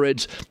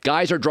hundreds.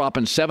 Guys are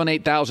dropping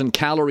 8,000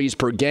 calories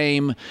per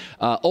game,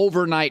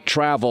 overnight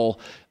travel.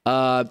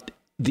 The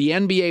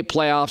NBA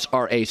playoffs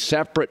are a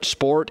separate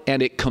sport,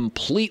 and it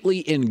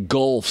completely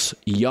engulfs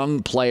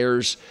young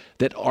players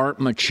that aren't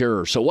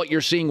mature. So what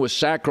you're seeing with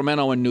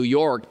Sacramento and New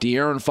York,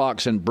 De'Aaron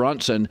Fox and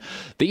Brunson,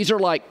 these are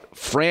like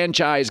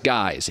franchise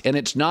guys, and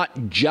it's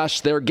not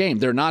just their game.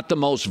 They're not the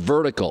most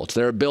vertical. It's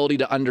their ability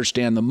to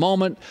understand the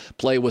moment,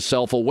 play with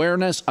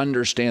self-awareness,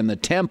 understand the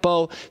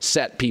tempo,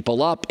 set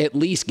people up, at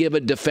least give a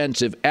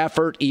defensive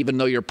effort, even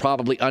though you're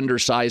probably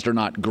undersized or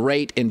not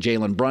great in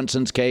Jalen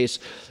Brunson's case.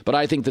 But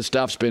I think the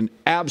stuff's been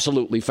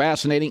absolutely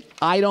fascinating.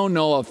 I don't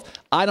know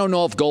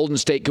if Golden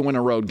State can win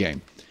a road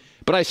game.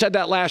 But I said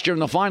that last year in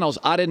the finals.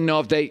 I didn't know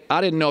if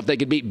they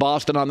could beat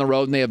Boston on the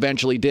road, and they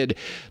eventually did.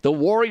 The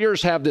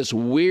Warriors have this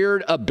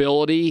weird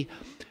ability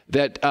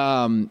that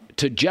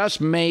to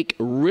just make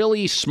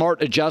really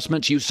smart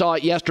adjustments. You saw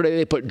it yesterday.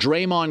 They put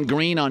Draymond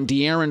Green on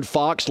De'Aaron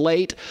Fox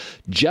late.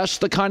 Just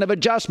the kind of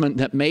adjustment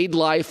that made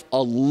life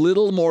a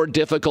little more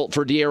difficult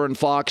for De'Aaron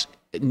Fox.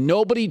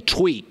 Nobody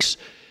tweaks.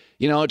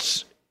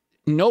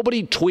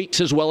 Nobody tweaks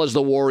as well as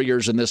the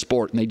Warriors in this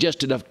sport, and they just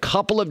did a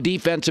couple of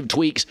defensive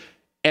tweaks.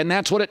 And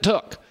that's what it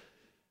took.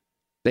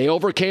 They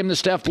overcame the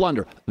Steph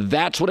blunder.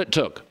 That's what it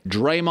took.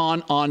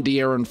 Draymond on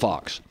De'Aaron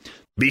Fox.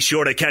 Be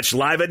sure to catch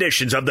live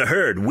editions of The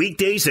Herd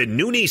weekdays at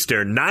noon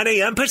Eastern, 9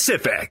 a.m.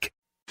 Pacific.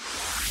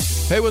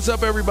 Hey, what's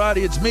up,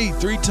 everybody? It's me,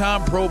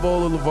 three-time Pro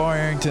Bowler LeVar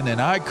Arrington,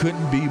 and I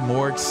couldn't be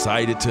more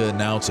excited to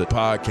announce a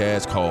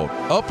podcast called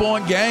Up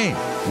On Game.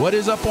 What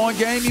is Up On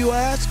Game, you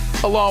ask?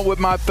 Along with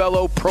my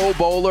fellow Pro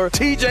Bowler,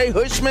 TJ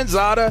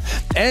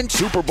Houshmandzadeh, and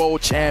Super Bowl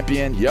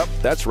champion, yep,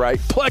 that's right,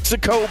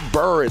 Plexico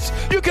Burress.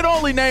 You can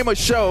only name a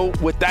show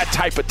with that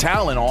type of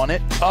talent on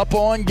it. Up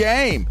On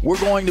Game. We're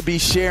going to be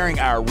sharing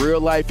our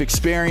real-life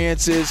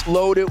experiences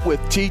loaded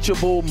with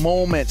teachable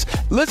moments.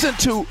 Listen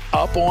to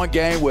Up On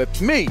Game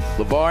with me,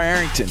 LeVar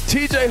Arrington,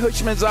 TJ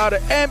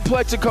Houshmandzadeh, and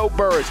Plexico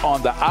Burress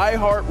on the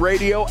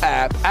iHeartRadio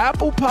app,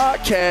 Apple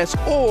Podcasts,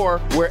 or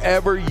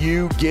wherever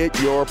you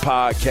get your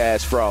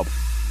podcasts from.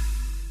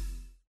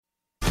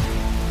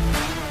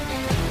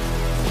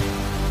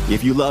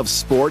 If you love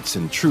sports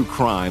and true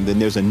crime, then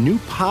there's a new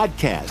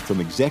podcast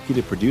from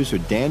executive producer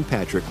Dan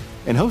Patrick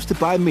and hosted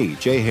by me,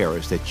 Jay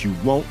Harris, that you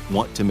won't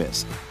want to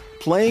miss.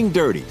 Playing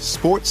Dirty: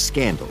 Sports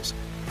Scandals.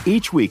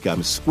 Each week,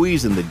 I'm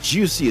squeezing the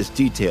juiciest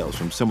details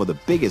from some of the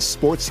biggest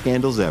sports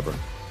scandals ever.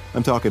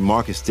 I'm talking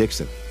Marcus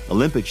Dixon,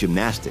 Olympic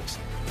gymnastics,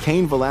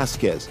 Cain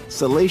Velasquez,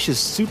 salacious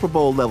Super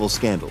Bowl-level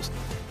scandals.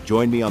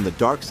 Join me on the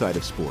dark side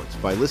of sports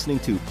by listening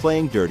to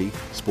Playing Dirty: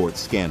 Sports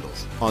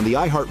Scandals on the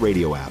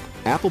iHeartRadio app,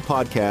 Apple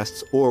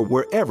Podcasts, or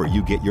wherever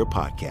you get your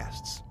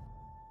podcasts.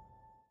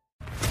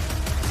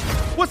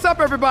 What's up,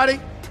 everybody?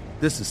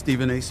 This is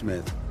Stephen A.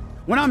 Smith.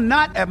 When I'm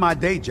not at my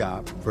day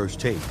job, First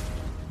Take,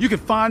 you can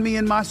find me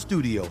in my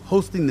studio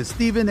hosting the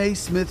Stephen A.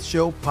 Smith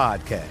Show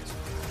podcast.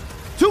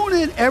 Tune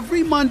in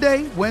every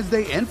Monday,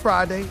 Wednesday, and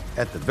Friday,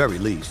 at the very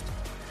least,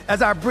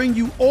 as I bring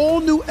you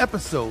all new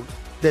episodes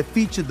that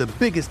feature the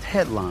biggest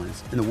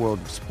headlines in the world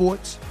of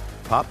sports,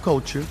 pop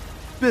culture,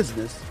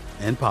 business,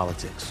 and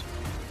politics.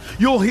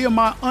 You'll hear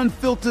my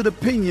unfiltered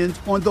opinions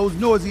on those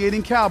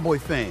nauseating Cowboy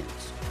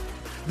fans,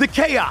 the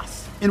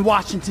chaos in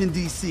Washington,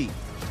 D.C.,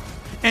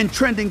 and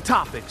trending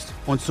topics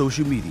on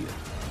social media,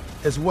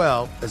 as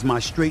well as my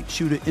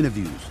straight-shooter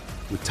interviews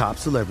with top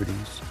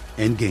celebrities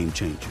and game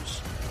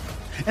changers.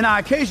 And I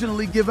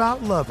occasionally give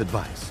out love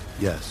advice.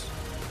 Yes,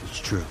 it's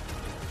true.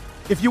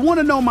 If you want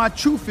to know my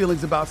true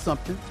feelings about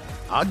something,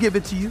 I'll give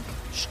it to you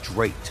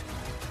straight.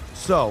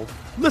 So,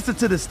 listen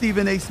to the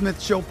Stephen A.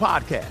 Smith Show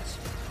podcast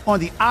on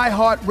the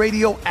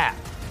iHeartRadio app,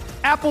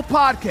 Apple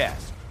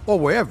Podcasts, or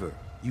wherever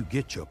you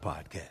get your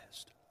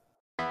podcast.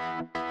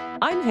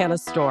 I'm Hannah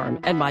Storm,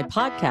 and my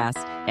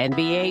podcast,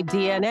 NBA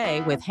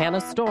DNA with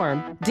Hannah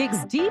Storm,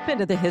 digs deep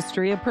into the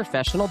history of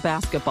professional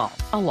basketball,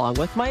 along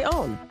with my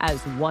own, as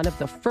one of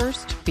the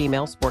first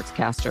female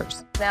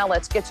sportscasters. Now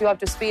let's get you up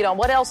to speed on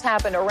what else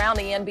happened around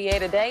the NBA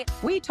today.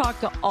 We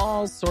talked to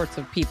all sorts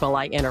of people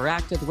I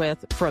interacted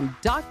with, from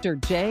Dr.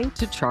 J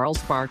to Charles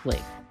Barkley,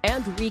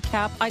 and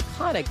recap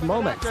iconic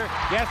moments.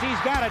 Yes, he's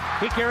got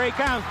it. Here he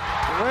comes.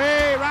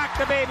 Way rock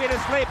the baby to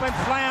sleep and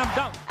slam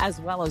dunk.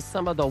 As well as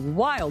some of the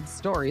wild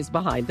stories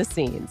behind the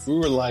scenes. We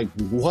were like,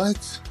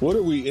 what? What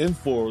are we in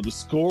for? The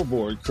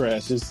scoreboard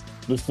crashes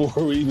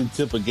before we even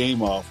tip a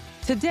game off.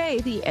 Today,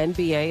 the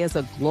NBA is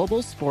a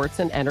global sports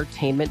and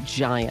entertainment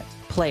giant.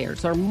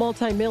 Players are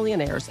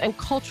multimillionaires and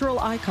cultural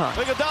icons.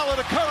 Iguodala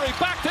to Curry,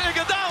 back to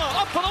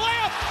Iguodala, up for the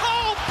layup.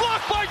 Oh,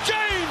 blocked by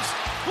James.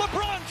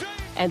 LeBron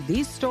James. And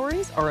these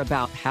stories are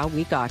about how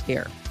we got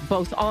here,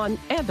 both on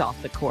and off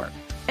the court.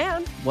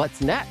 And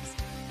what's next?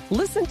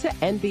 Listen to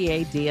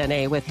NBA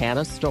DNA with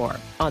Hannah Storm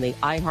on the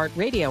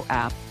iHeartRadio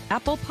app,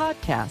 Apple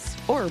Podcasts,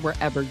 or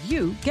wherever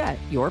you get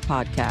your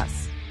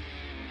podcasts.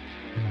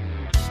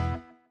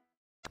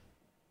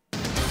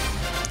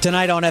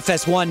 Tonight on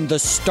FS1, the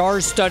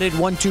star-studded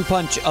 1-2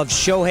 punch of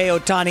Shohei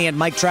Ohtani and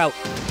Mike Trout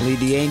lead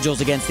the Angels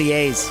against the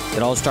A's.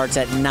 It all starts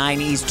at 9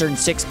 Eastern,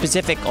 6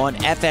 Pacific on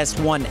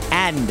FS1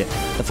 and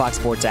the Fox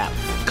Sports app.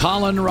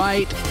 Colin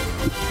right,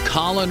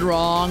 Colin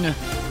wrong.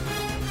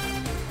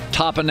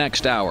 Top of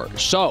next hour.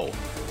 So,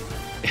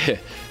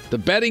 the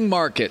betting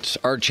markets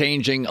are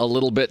changing a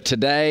little bit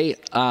today.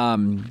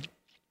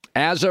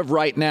 As of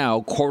right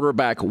now,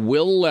 quarterback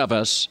Will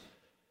Levis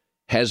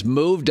has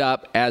moved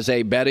up as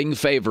a betting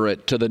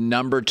favorite to the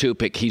number 2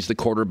 pick. He's the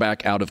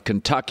quarterback out of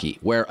Kentucky,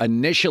 where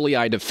initially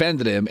I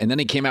defended him, and then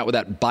he came out with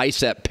that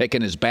bicep pick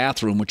in his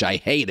bathroom, which I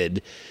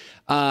hated.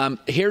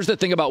 Here's the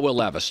thing about Will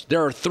Levis.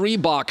 There are 3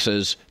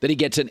 boxes that he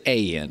gets an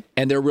A in,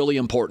 and they're really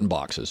important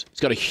boxes. He's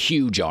got a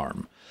huge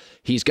arm.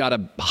 He's got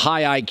a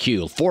high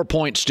IQ,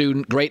 4-point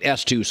student, great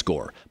S2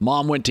 score.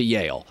 Mom went to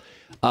Yale.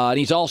 And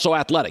he's also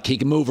athletic. He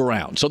can move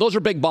around. So those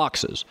are big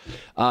boxes.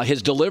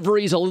 His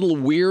delivery is a little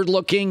weird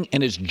looking,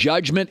 and his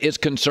judgment is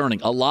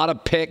concerning. A lot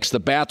of picks,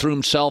 the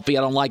bathroom selfie,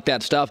 I don't like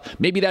that stuff.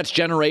 Maybe that's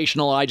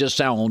generational. I just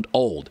sound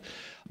old.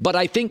 But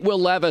I think Will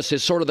Levis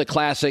is sort of the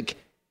classic.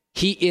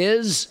 He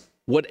is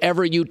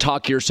whatever you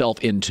talk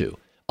yourself into.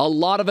 A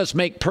lot of us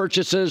make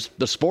purchases,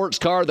 the sports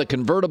car, the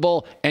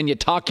convertible, and you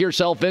talk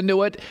yourself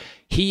into it.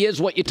 He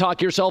is what you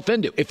talk yourself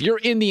into. If you're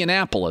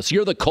Indianapolis,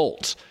 you're the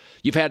Colts.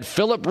 You've had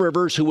Phillip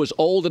Rivers, who was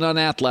old and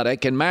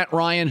unathletic, and Matt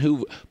Ryan,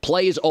 who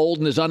plays old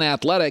and is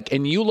unathletic,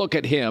 and you look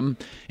at him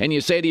and you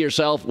say to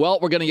yourself, well,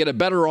 we're going to get a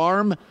better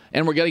arm,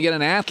 and we're going to get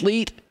an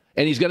athlete,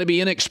 and he's going to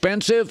be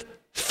inexpensive.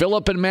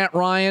 Phillip and Matt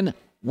Ryan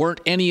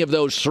weren't any of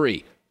those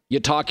 3. You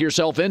talk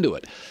yourself into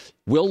it.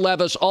 Will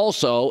Levis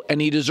also,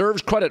 and he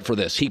deserves credit for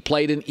this, he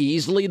played in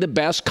easily the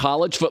best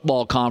college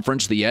football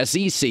conference, the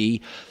SEC.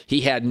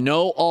 He had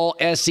no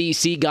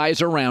all-SEC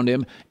guys around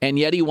him, and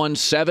yet he won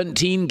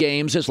 17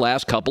 games his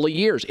last couple of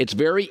years. It's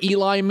very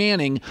Eli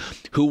Manning,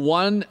 who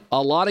won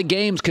a lot of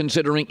games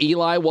considering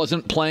Eli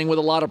wasn't playing with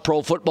a lot of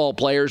pro football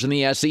players in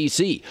the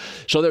SEC.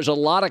 So there's a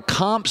lot of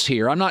comps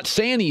here. I'm not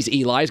saying he's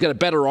Eli. He's got a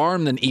better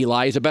arm than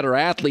Eli. He's a better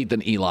athlete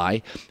than Eli.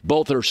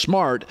 Both are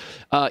smart.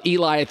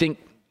 Eli, I think,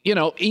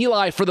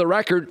 Eli, for the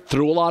record,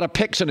 threw a lot of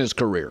picks in his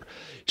career.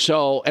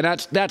 So, and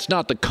that's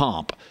not the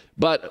comp.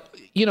 But,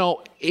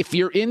 if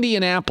you're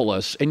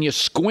Indianapolis and you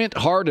squint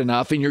hard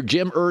enough and you're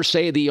Jim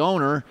Irsay, the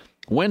owner,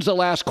 when's the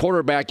last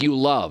quarterback you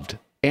loved?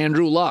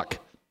 Andrew Luck.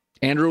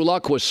 Andrew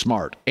Luck was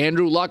smart.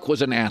 Andrew Luck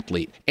was an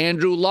athlete.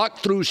 Andrew Luck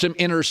threw some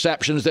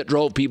interceptions that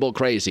drove people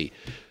crazy.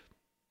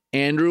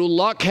 Andrew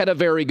Luck had a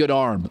very good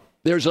arm.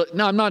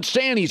 Now, I'm not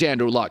saying he's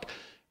Andrew Luck,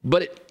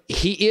 but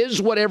he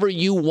is whatever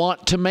you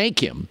want to make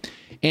him.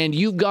 And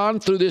you've gone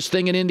through this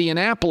thing in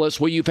Indianapolis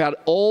where you've had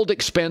old,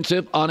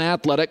 expensive,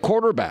 unathletic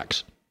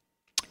quarterbacks.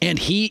 And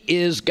he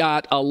is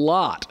got a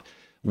lot.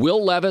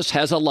 Will Levis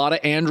has a lot of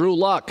Andrew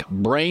Luck.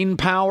 Brain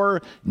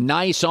power,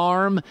 nice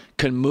arm,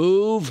 can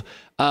move,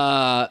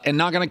 and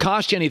not going to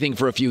cost you anything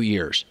for a few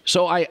years.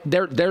 So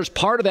there's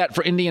part of that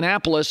for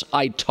Indianapolis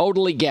I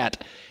totally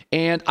get.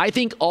 And I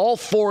think all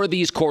 4 of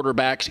these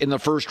quarterbacks in the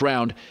first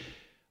round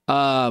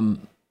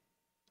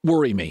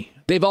worry me.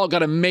 They've all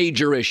got a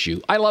major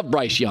issue. I love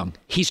Bryce Young.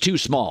 He's too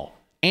small.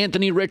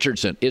 Anthony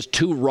Richardson is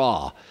too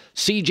raw.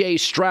 C.J.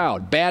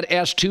 Stroud, bad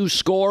S2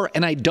 score,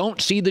 and I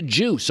don't see the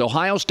juice.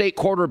 Ohio State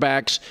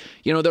quarterbacks,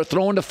 they're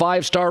throwing to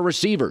 5-star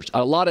receivers.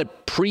 A lot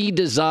of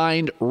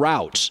pre-designed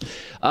routes.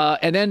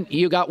 And then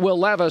you got Will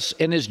Levis,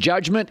 and his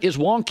judgment is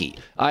wonky.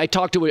 I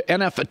talked to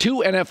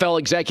 2 NFL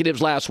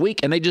executives last week,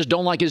 and they just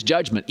don't like his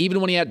judgment.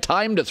 Even when he had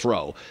time to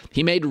throw,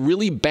 he made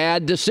really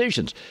bad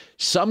decisions.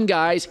 Some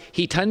guys,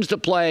 he tends to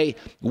play.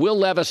 Will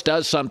Levis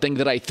does something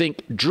that I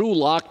think Drew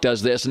Lock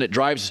does this, and it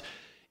drives...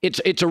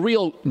 It's a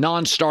real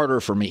non-starter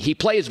for me. He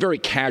plays very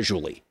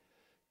casually.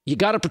 You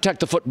got to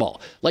protect the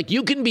football. Like,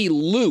 you can be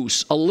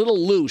loose, a little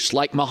loose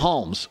like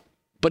Mahomes,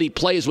 but he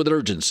plays with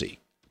urgency.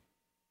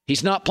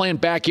 He's not playing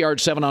backyard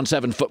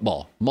 7-on-7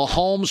 football.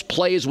 Mahomes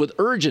plays with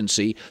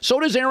urgency. So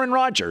does Aaron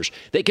Rodgers.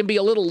 They can be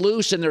a little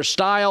loose in their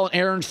style, and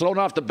Aaron's throwing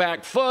off the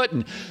back foot,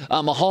 and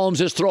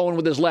Mahomes is throwing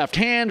with his left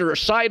hand or a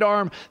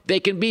sidearm. They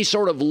can be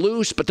sort of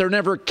loose, but they're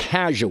never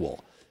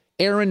casual.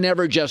 Aaron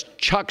never just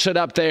chucks it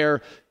up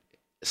there.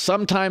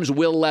 Sometimes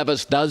Will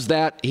Levis does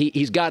that.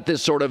 He's got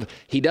this sort of,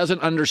 he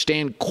doesn't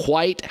understand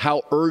quite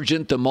how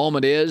urgent the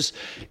moment is,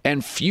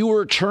 and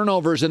fewer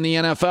turnovers in the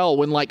NFL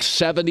when like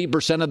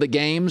 70% of the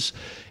games.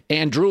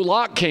 And Drew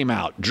Lock came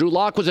out. Drew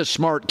Lock was a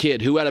smart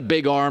kid who had a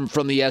big arm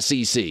from the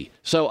SEC.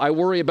 So I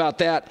worry about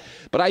that.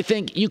 But I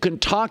think you can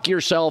talk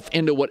yourself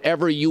into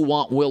whatever you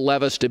want Will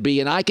Levis to be.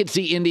 And I could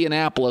see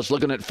Indianapolis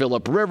looking at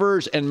Phillip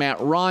Rivers and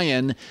Matt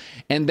Ryan,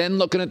 and then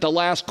looking at the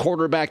last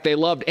quarterback they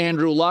loved,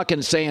 Andrew Luck,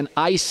 and saying,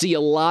 I see a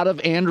lot of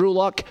Andrew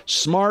Luck,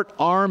 smart,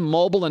 arm,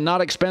 mobile, and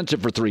not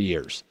expensive for 3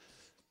 years.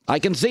 I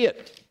can see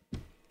it.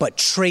 But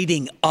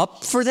trading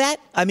up for that?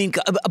 I mean,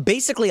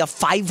 basically a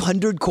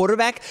 500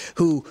 quarterback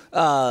who,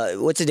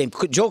 what's his name?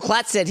 Joel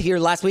Klatt said here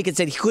last week and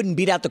said he couldn't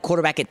beat out the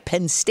quarterback at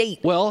Penn State.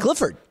 Well,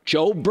 Clifford.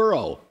 Joe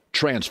Burrow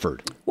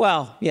transferred.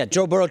 Well, yeah,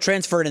 Joe Burrow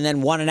transferred and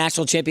then won a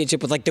national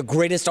championship with like the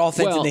greatest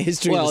offense in the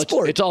history of the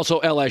sport. It's also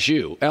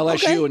LSU.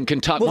 LSU and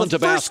Kentucky. One's a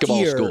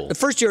basketball school. The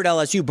first year at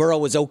LSU, Burrow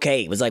was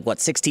okay. It was like,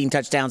 16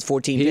 touchdowns,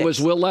 14 picks. He was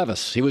Will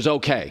Levis. He was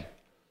okay.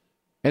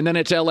 And then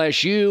it's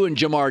LSU and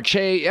Jamar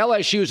Chase.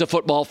 LSU's a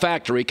football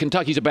factory.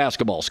 Kentucky's a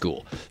basketball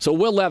school. So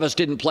Will Levis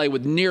didn't play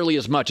with nearly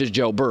as much as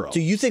Joe Burrow. So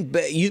you think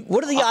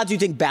what are the odds you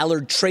think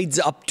Ballard trades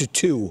up to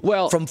 2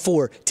 from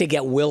 4 to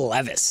get Will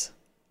Levis?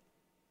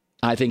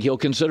 I think he'll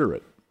consider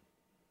it.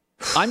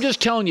 I'm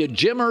just telling you,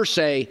 Jim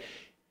Irsay,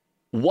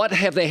 what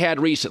have they had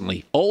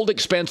recently? Old,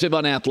 expensive,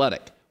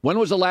 unathletic. When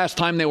was the last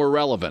time they were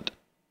relevant?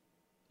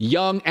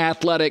 Young,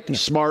 athletic,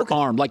 smart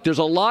arm. Like, there's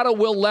a lot of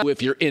Will Levis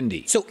if you're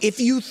Indy. So if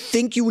you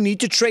think you need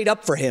to trade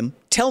up for him,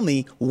 tell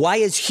me, why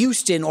is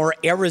Houston or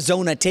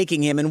Arizona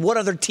taking him, and what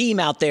other team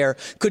out there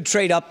could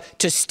trade up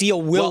to steal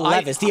Will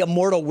Levis, the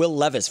immortal Will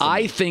Levis?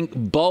 I think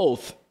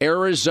both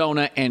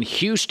Arizona and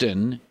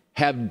Houston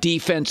have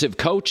defensive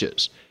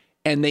coaches,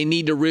 and they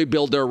need to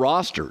rebuild their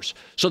rosters.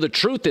 So the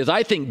truth is,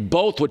 I think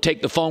both would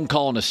take the phone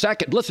call in a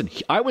second. Listen,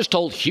 I was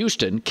told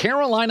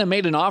Carolina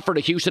made an offer to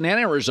Houston and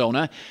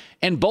Arizona,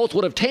 and both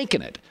would have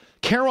taken it.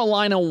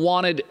 Carolina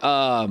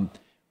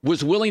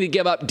was willing to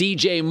give up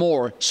DJ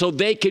Moore so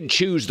they could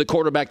choose the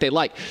quarterback they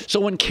like. So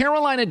when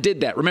Carolina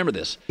did that, remember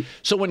this.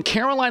 So when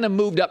Carolina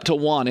moved up to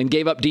 1 and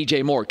gave up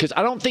DJ Moore, because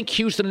I don't think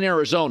Houston and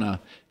Arizona,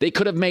 they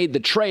could have made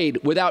the trade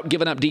without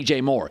giving up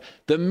DJ Moore.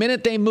 The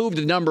minute they moved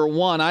to number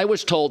 1, I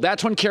was told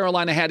that's when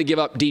Carolina had to give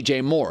up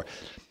DJ Moore.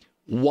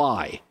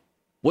 Why?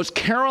 Was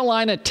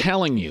Carolina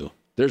telling you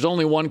there's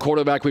only one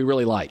quarterback we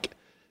really like?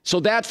 So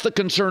that's the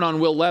concern on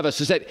Will Levis,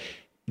 is that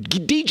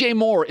DJ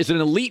Moore is an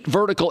elite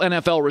vertical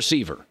NFL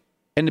receiver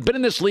and been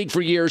in this league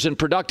for years and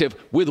productive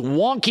with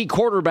wonky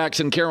quarterbacks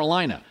in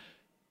Carolina.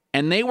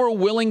 And they were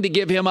willing to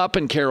give him up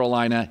in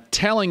Carolina,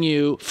 telling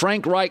you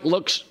Frank Reich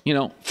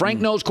Frank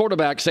knows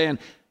quarterback, saying,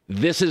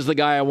 this is the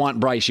guy I want,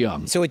 Bryce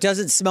Young. So it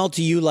doesn't smell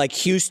to you like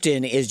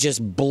Houston is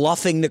just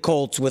bluffing the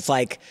Colts with,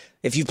 like,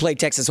 if you play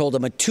Texas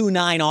Hold'em, a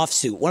 2-9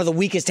 offsuit, one of the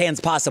weakest hands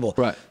possible.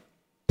 Right.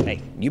 Hey,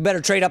 you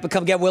better trade up and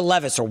come get Will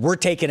Levis, or we're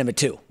taking him at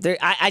 2.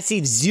 I see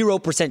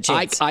 0%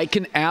 chance. I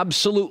can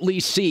absolutely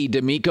see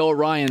DeMeco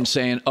Ryan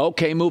saying,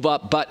 okay, move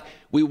up, but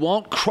we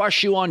won't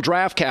crush you on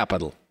draft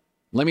capital.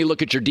 Let me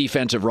look at your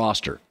defensive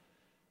roster.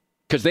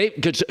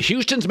 Because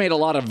Houston's made a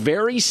lot of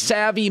very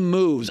savvy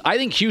moves. I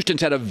think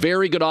Houston's had a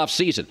very good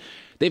offseason.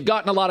 They've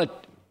gotten a lot of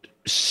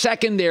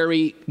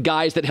secondary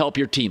guys that help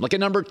your team, like a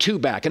number 2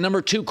 back, a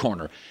number 2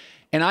 corner.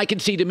 And I can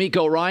see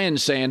DeMeco Ryan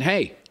saying,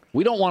 hey,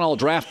 we don't want all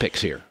draft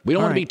picks here. We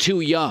don't want to be too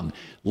young.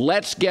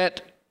 Let's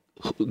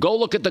go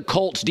look at the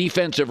Colts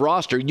defensive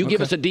roster. You give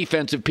us a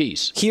defensive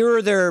piece. Here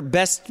are their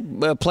best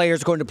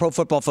players according to Pro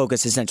Football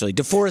Focus, essentially.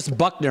 DeForest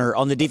Buckner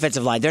on the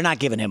defensive line. They're not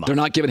giving him up. They're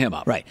not giving him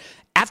up. Right.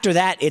 After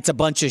that, it's a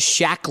bunch of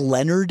Shaq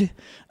Leonard,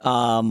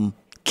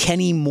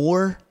 Kenny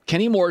Moore.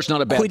 Kenny Moore's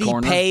not a bad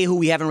corner. Kwity Paye, who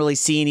we haven't really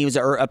seen. He was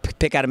a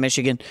pick out of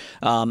Michigan.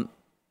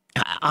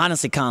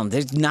 Honestly, Colin,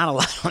 there's not a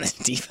lot on this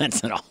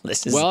defense at all.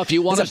 If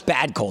you want a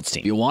bad Colts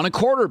team. If you want a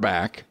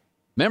quarterback,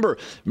 remember,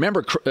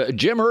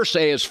 Jim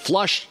Irsay has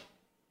flushed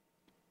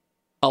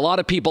a lot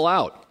of people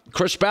out.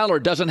 Chris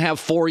Ballard doesn't have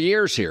 4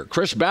 years here.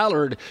 Chris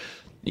Ballard,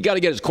 you got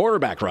to get his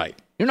quarterback right.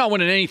 You're not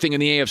winning anything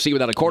in the AFC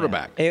without a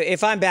quarterback. Yeah.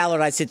 If I'm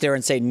Ballard, I sit there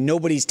and say,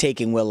 nobody's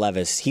taking Will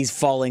Levis. He's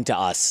falling to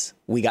us.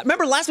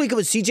 Remember last week it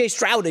was C.J.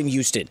 Stroud in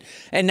Houston,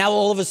 and now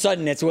all of a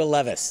sudden it's Will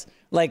Levis.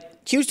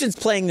 Like, Houston's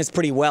playing this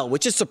pretty well,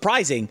 which is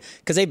surprising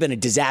because they've been a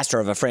disaster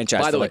of a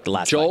franchise for the last 5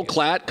 years. Joel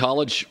Klatt,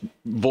 college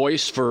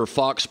voice for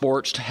Fox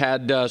Sports,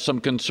 had some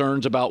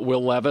concerns about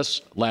Will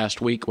Levis last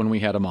week when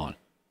we had him on.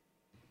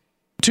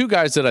 2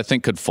 guys that I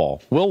think could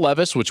fall. Will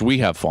Levis, which we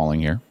have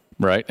falling here,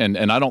 right? And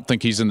I don't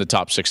think he's in the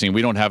top 16.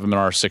 We don't have him in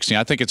our 16.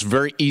 I think it's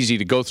very easy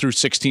to go through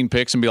 16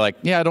 picks and be like,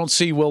 yeah, I don't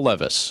see Will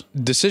Levis.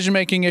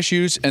 Decision-making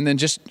issues and then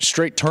just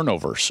straight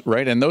turnovers,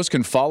 right? And those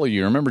can follow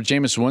you. Remember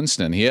Jameis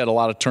Winston. He had a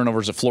lot of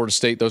turnovers at Florida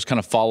State. Those kind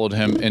of followed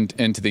him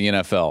into the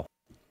NFL.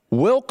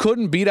 Will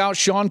couldn't beat out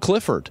Sean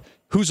Clifford,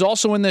 who's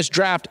also in this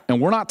draft, and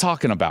we're not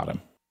talking about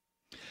him.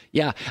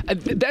 Yeah,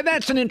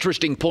 that's an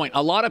interesting point.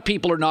 A lot of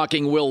people are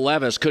knocking Will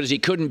Levis because he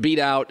couldn't beat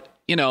out,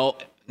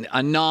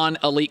 a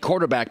non-elite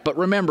quarterback. But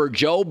remember,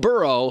 Joe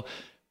Burrow,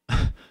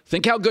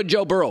 think how good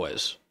Joe Burrow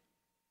is.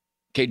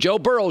 Okay, Joe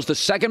Burrow is the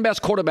second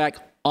best quarterback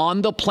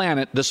on the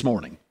planet this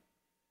morning.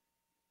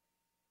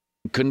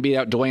 Couldn't beat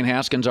out Dwayne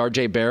Haskins,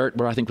 R.J. Barrett,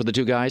 where I think were the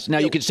 2 guys. Now,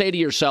 you could say to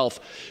yourself,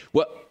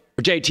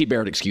 J.T.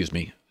 Barrett, excuse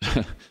me.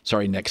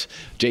 Sorry, Knicks.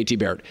 J.T.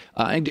 Barrett.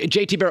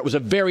 J.T. Barrett was a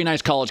very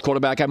nice college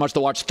quarterback. I must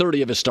have watched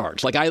 30 of his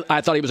starts.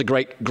 I thought he was a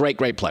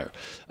great player.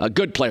 A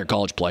good player,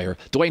 college player.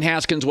 Dwayne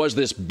Haskins was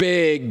this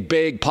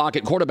big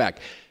pocket quarterback.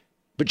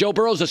 But Joe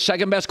Burrow's the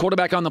second best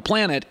quarterback on the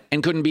planet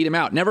and couldn't beat him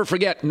out. Never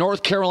forget,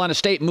 North Carolina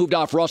State moved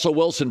off Russell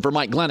Wilson for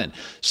Mike Glennon.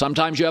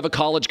 Sometimes you have a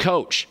college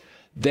coach.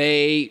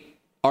 They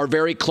are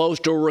very close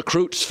to a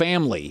recruit's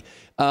family.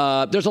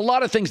 There's a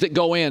lot of things that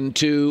go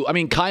into,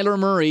 Kyler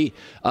Murray,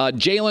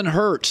 Jalen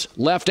Hurts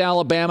left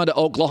Alabama to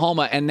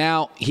Oklahoma, and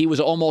now he was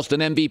almost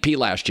an MVP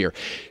last year.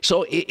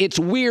 So it's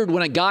weird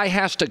when a guy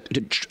has to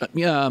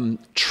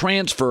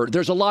transfer.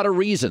 There's a lot of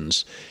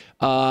reasons.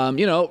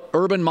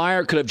 Urban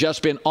Meyer could have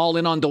just been all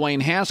in on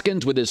Dwayne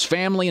Haskins with his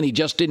family, and he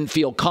just didn't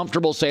feel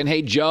comfortable saying,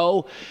 "Hey,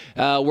 Joe,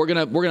 we're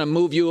gonna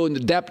move you in the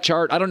depth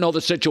chart." I don't know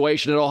the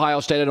situation at Ohio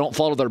State. I don't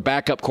follow their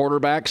backup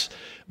quarterbacks.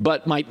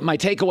 But my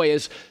takeaway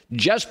is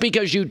just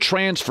because you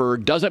transfer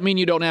doesn't mean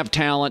you don't have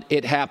talent.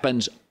 It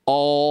happens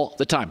all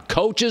the time.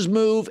 Coaches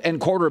move and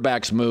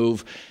quarterbacks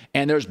move.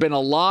 And there's been a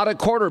lot of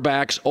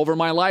quarterbacks over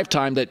my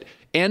lifetime that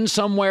end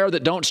somewhere,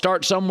 that don't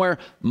start somewhere.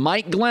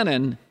 Mike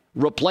Glennon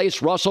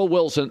replaced Russell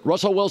Wilson.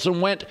 Russell Wilson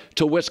went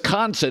to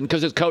Wisconsin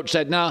because his coach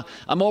said, "Nah,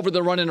 I'm over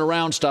the running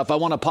around stuff. I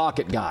want a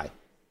pocket guy."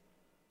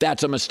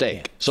 That's a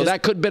mistake. So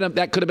that could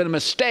have been a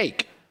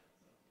mistake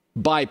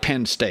by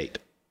Penn State.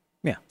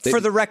 Yeah. For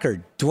the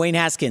record, Dwayne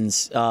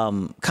Haskins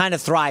kind of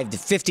thrived,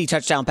 50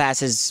 touchdown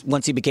passes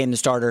once he became the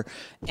starter,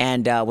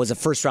 and was a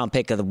first-round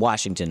pick of the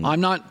Washington. I'm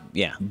not.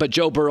 Yeah. But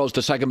Joe Burrow's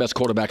the second-best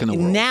quarterback in the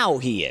world. Now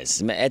he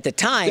is. At the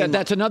time. Yeah,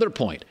 that's another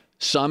point.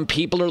 Some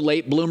people are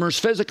late bloomers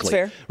physically.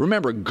 That's fair.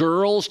 Remember,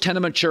 girls tend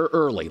to mature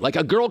early. Like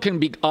a girl can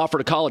be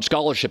offered a college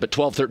scholarship at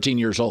 12, 13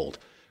 years old.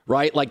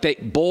 Right?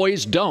 Like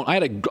boys don't.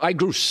 I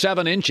grew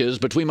 7 inches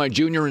between my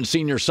junior and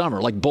senior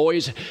summer. Like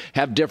boys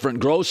have different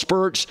growth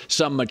spurts.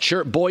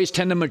 Boys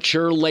tend to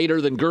mature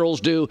later than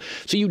girls do.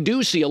 So you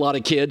do see a lot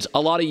of kids,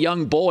 a lot of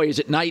young boys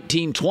at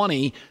 19,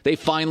 20, they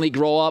finally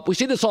grow up. We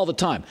see this all the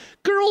time.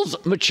 Girls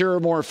mature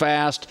more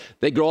fast.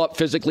 They grow up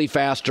physically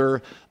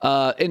faster.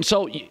 And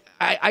so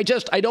I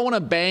don't want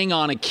to bang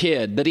on a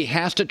kid that he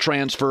has to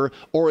transfer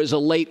or is a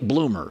late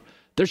bloomer.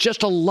 There's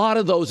just a lot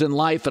of those in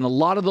life and a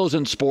lot of those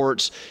in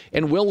sports.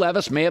 And Will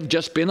Levis may have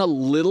just been a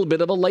little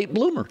bit of a late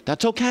bloomer.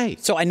 That's okay.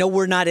 So I know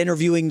we're not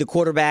interviewing the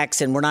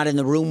quarterbacks and we're not in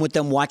the room with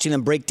them watching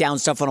them break down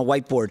stuff on a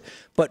whiteboard.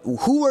 But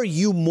who are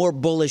you more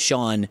bullish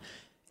on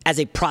as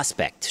a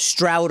prospect,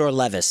 Stroud or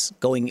Levis?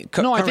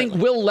 No, I think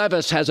Will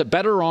Levis has a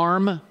better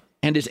arm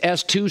and his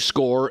S2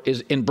 score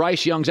is in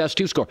Bryce Young's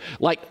S2 score.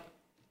 Like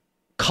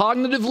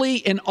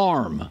cognitively and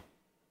arm.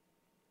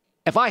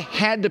 If I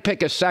had to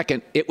pick a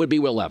second, it would be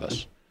Will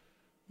Levis.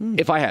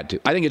 If I had to.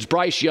 I think it's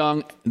Bryce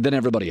Young than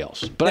everybody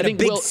else. But I think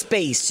big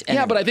space.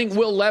 But I think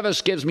Will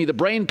Levis gives me the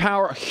brain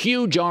power,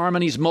 huge arm,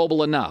 and he's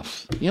mobile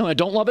enough. I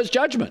don't love his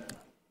judgment.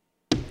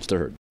 It's the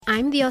Herd.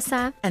 I'm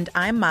Diosa. And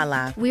I'm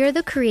Mala. We are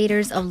the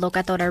creators of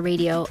Locatora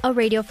Radio, a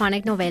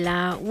radiophonic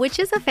novela, which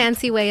is a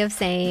fancy way of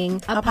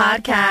saying a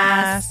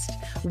podcast.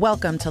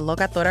 Welcome to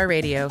Locatora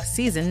Radio,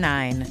 Season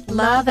 9.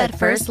 Love at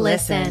first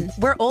listen.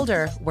 We're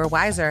older, we're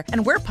wiser,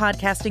 and we're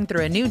podcasting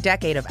through a new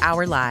decade of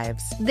our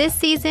lives. This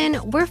season,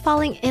 we're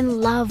falling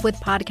in love with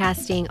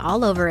podcasting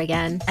all over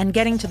again. And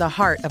getting to the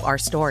heart of our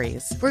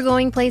stories. We're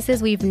going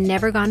places we've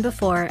never gone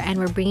before, and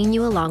we're bringing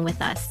you along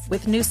with us.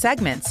 With new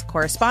segments,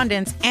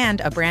 correspondence,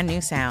 and a brand new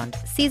sound.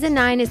 Season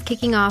 9 is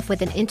kicking off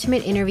with an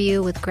intimate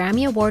interview with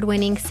Grammy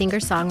Award-winning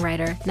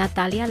singer-songwriter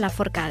Natalia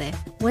Lafourcade.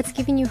 What's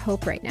giving you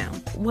hope right now?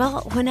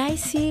 Well, when I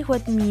see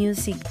what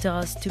music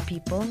does to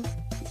people,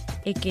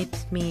 it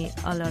gives me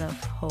a lot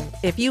of hope.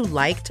 If you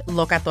liked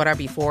Locatora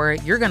before,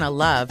 you're going to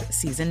love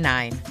Season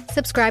 9.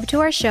 Subscribe to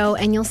our show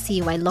and you'll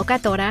see why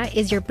Locatora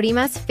is your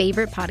prima's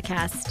favorite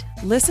podcast.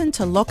 Listen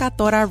to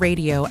Locatora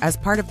Radio as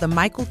part of the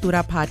My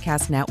Cultura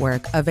Podcast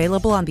Network,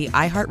 available on the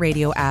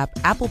iHeartRadio app,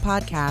 Apple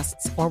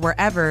Podcasts, or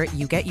wherever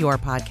you get your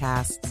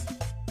podcasts.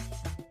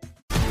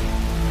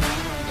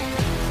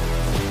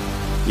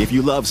 If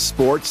you love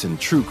sports and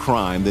true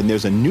crime, then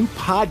there's a new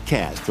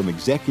podcast from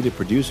executive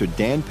producer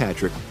Dan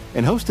Patrick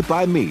and hosted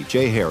by me,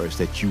 Jay Harris,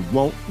 that you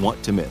won't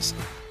want to miss.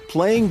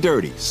 Playing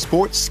Dirty: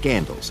 Sports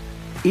Scandals.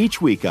 Each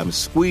week, I'm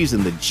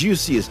squeezing the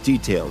juiciest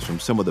details from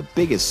some of the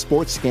biggest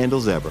sports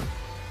scandals ever.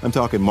 I'm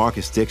talking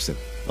Marcus Dixon,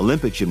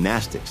 Olympic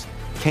gymnastics,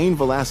 Cain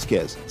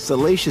Velasquez,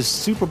 salacious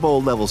Super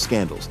Bowl-level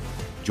scandals.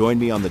 Join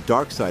me on the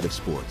dark side of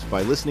sports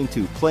by listening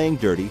to Playing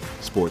Dirty: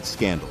 Sports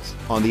Scandals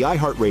on the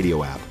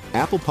iHeartRadio app,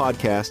 Apple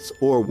Podcasts,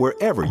 or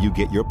wherever you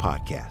get your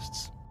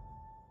podcasts.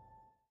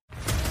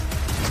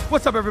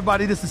 What's up,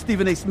 everybody? This is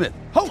Stephen A. Smith,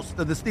 host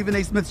of the Stephen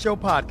A. Smith Show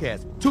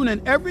podcast. Tune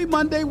in every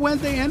Monday,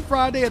 Wednesday, and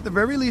Friday at the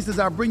very least as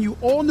I bring you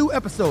all new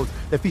episodes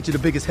that feature the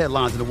biggest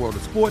headlines in the world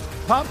of sports,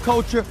 pop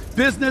culture,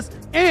 business,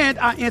 and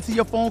I answer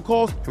your phone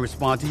calls and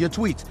respond to your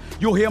tweets.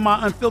 You'll hear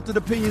my unfiltered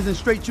opinions and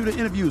straight-shooter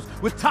interviews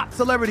with top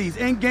celebrities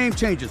and game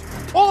changers.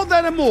 All of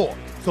that and more.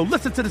 So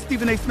listen to the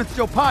Stephen A. Smith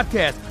Show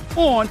podcast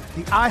on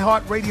the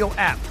iHeartRadio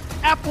app,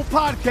 Apple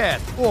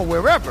Podcasts, or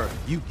wherever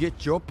you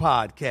get your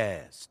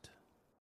podcast.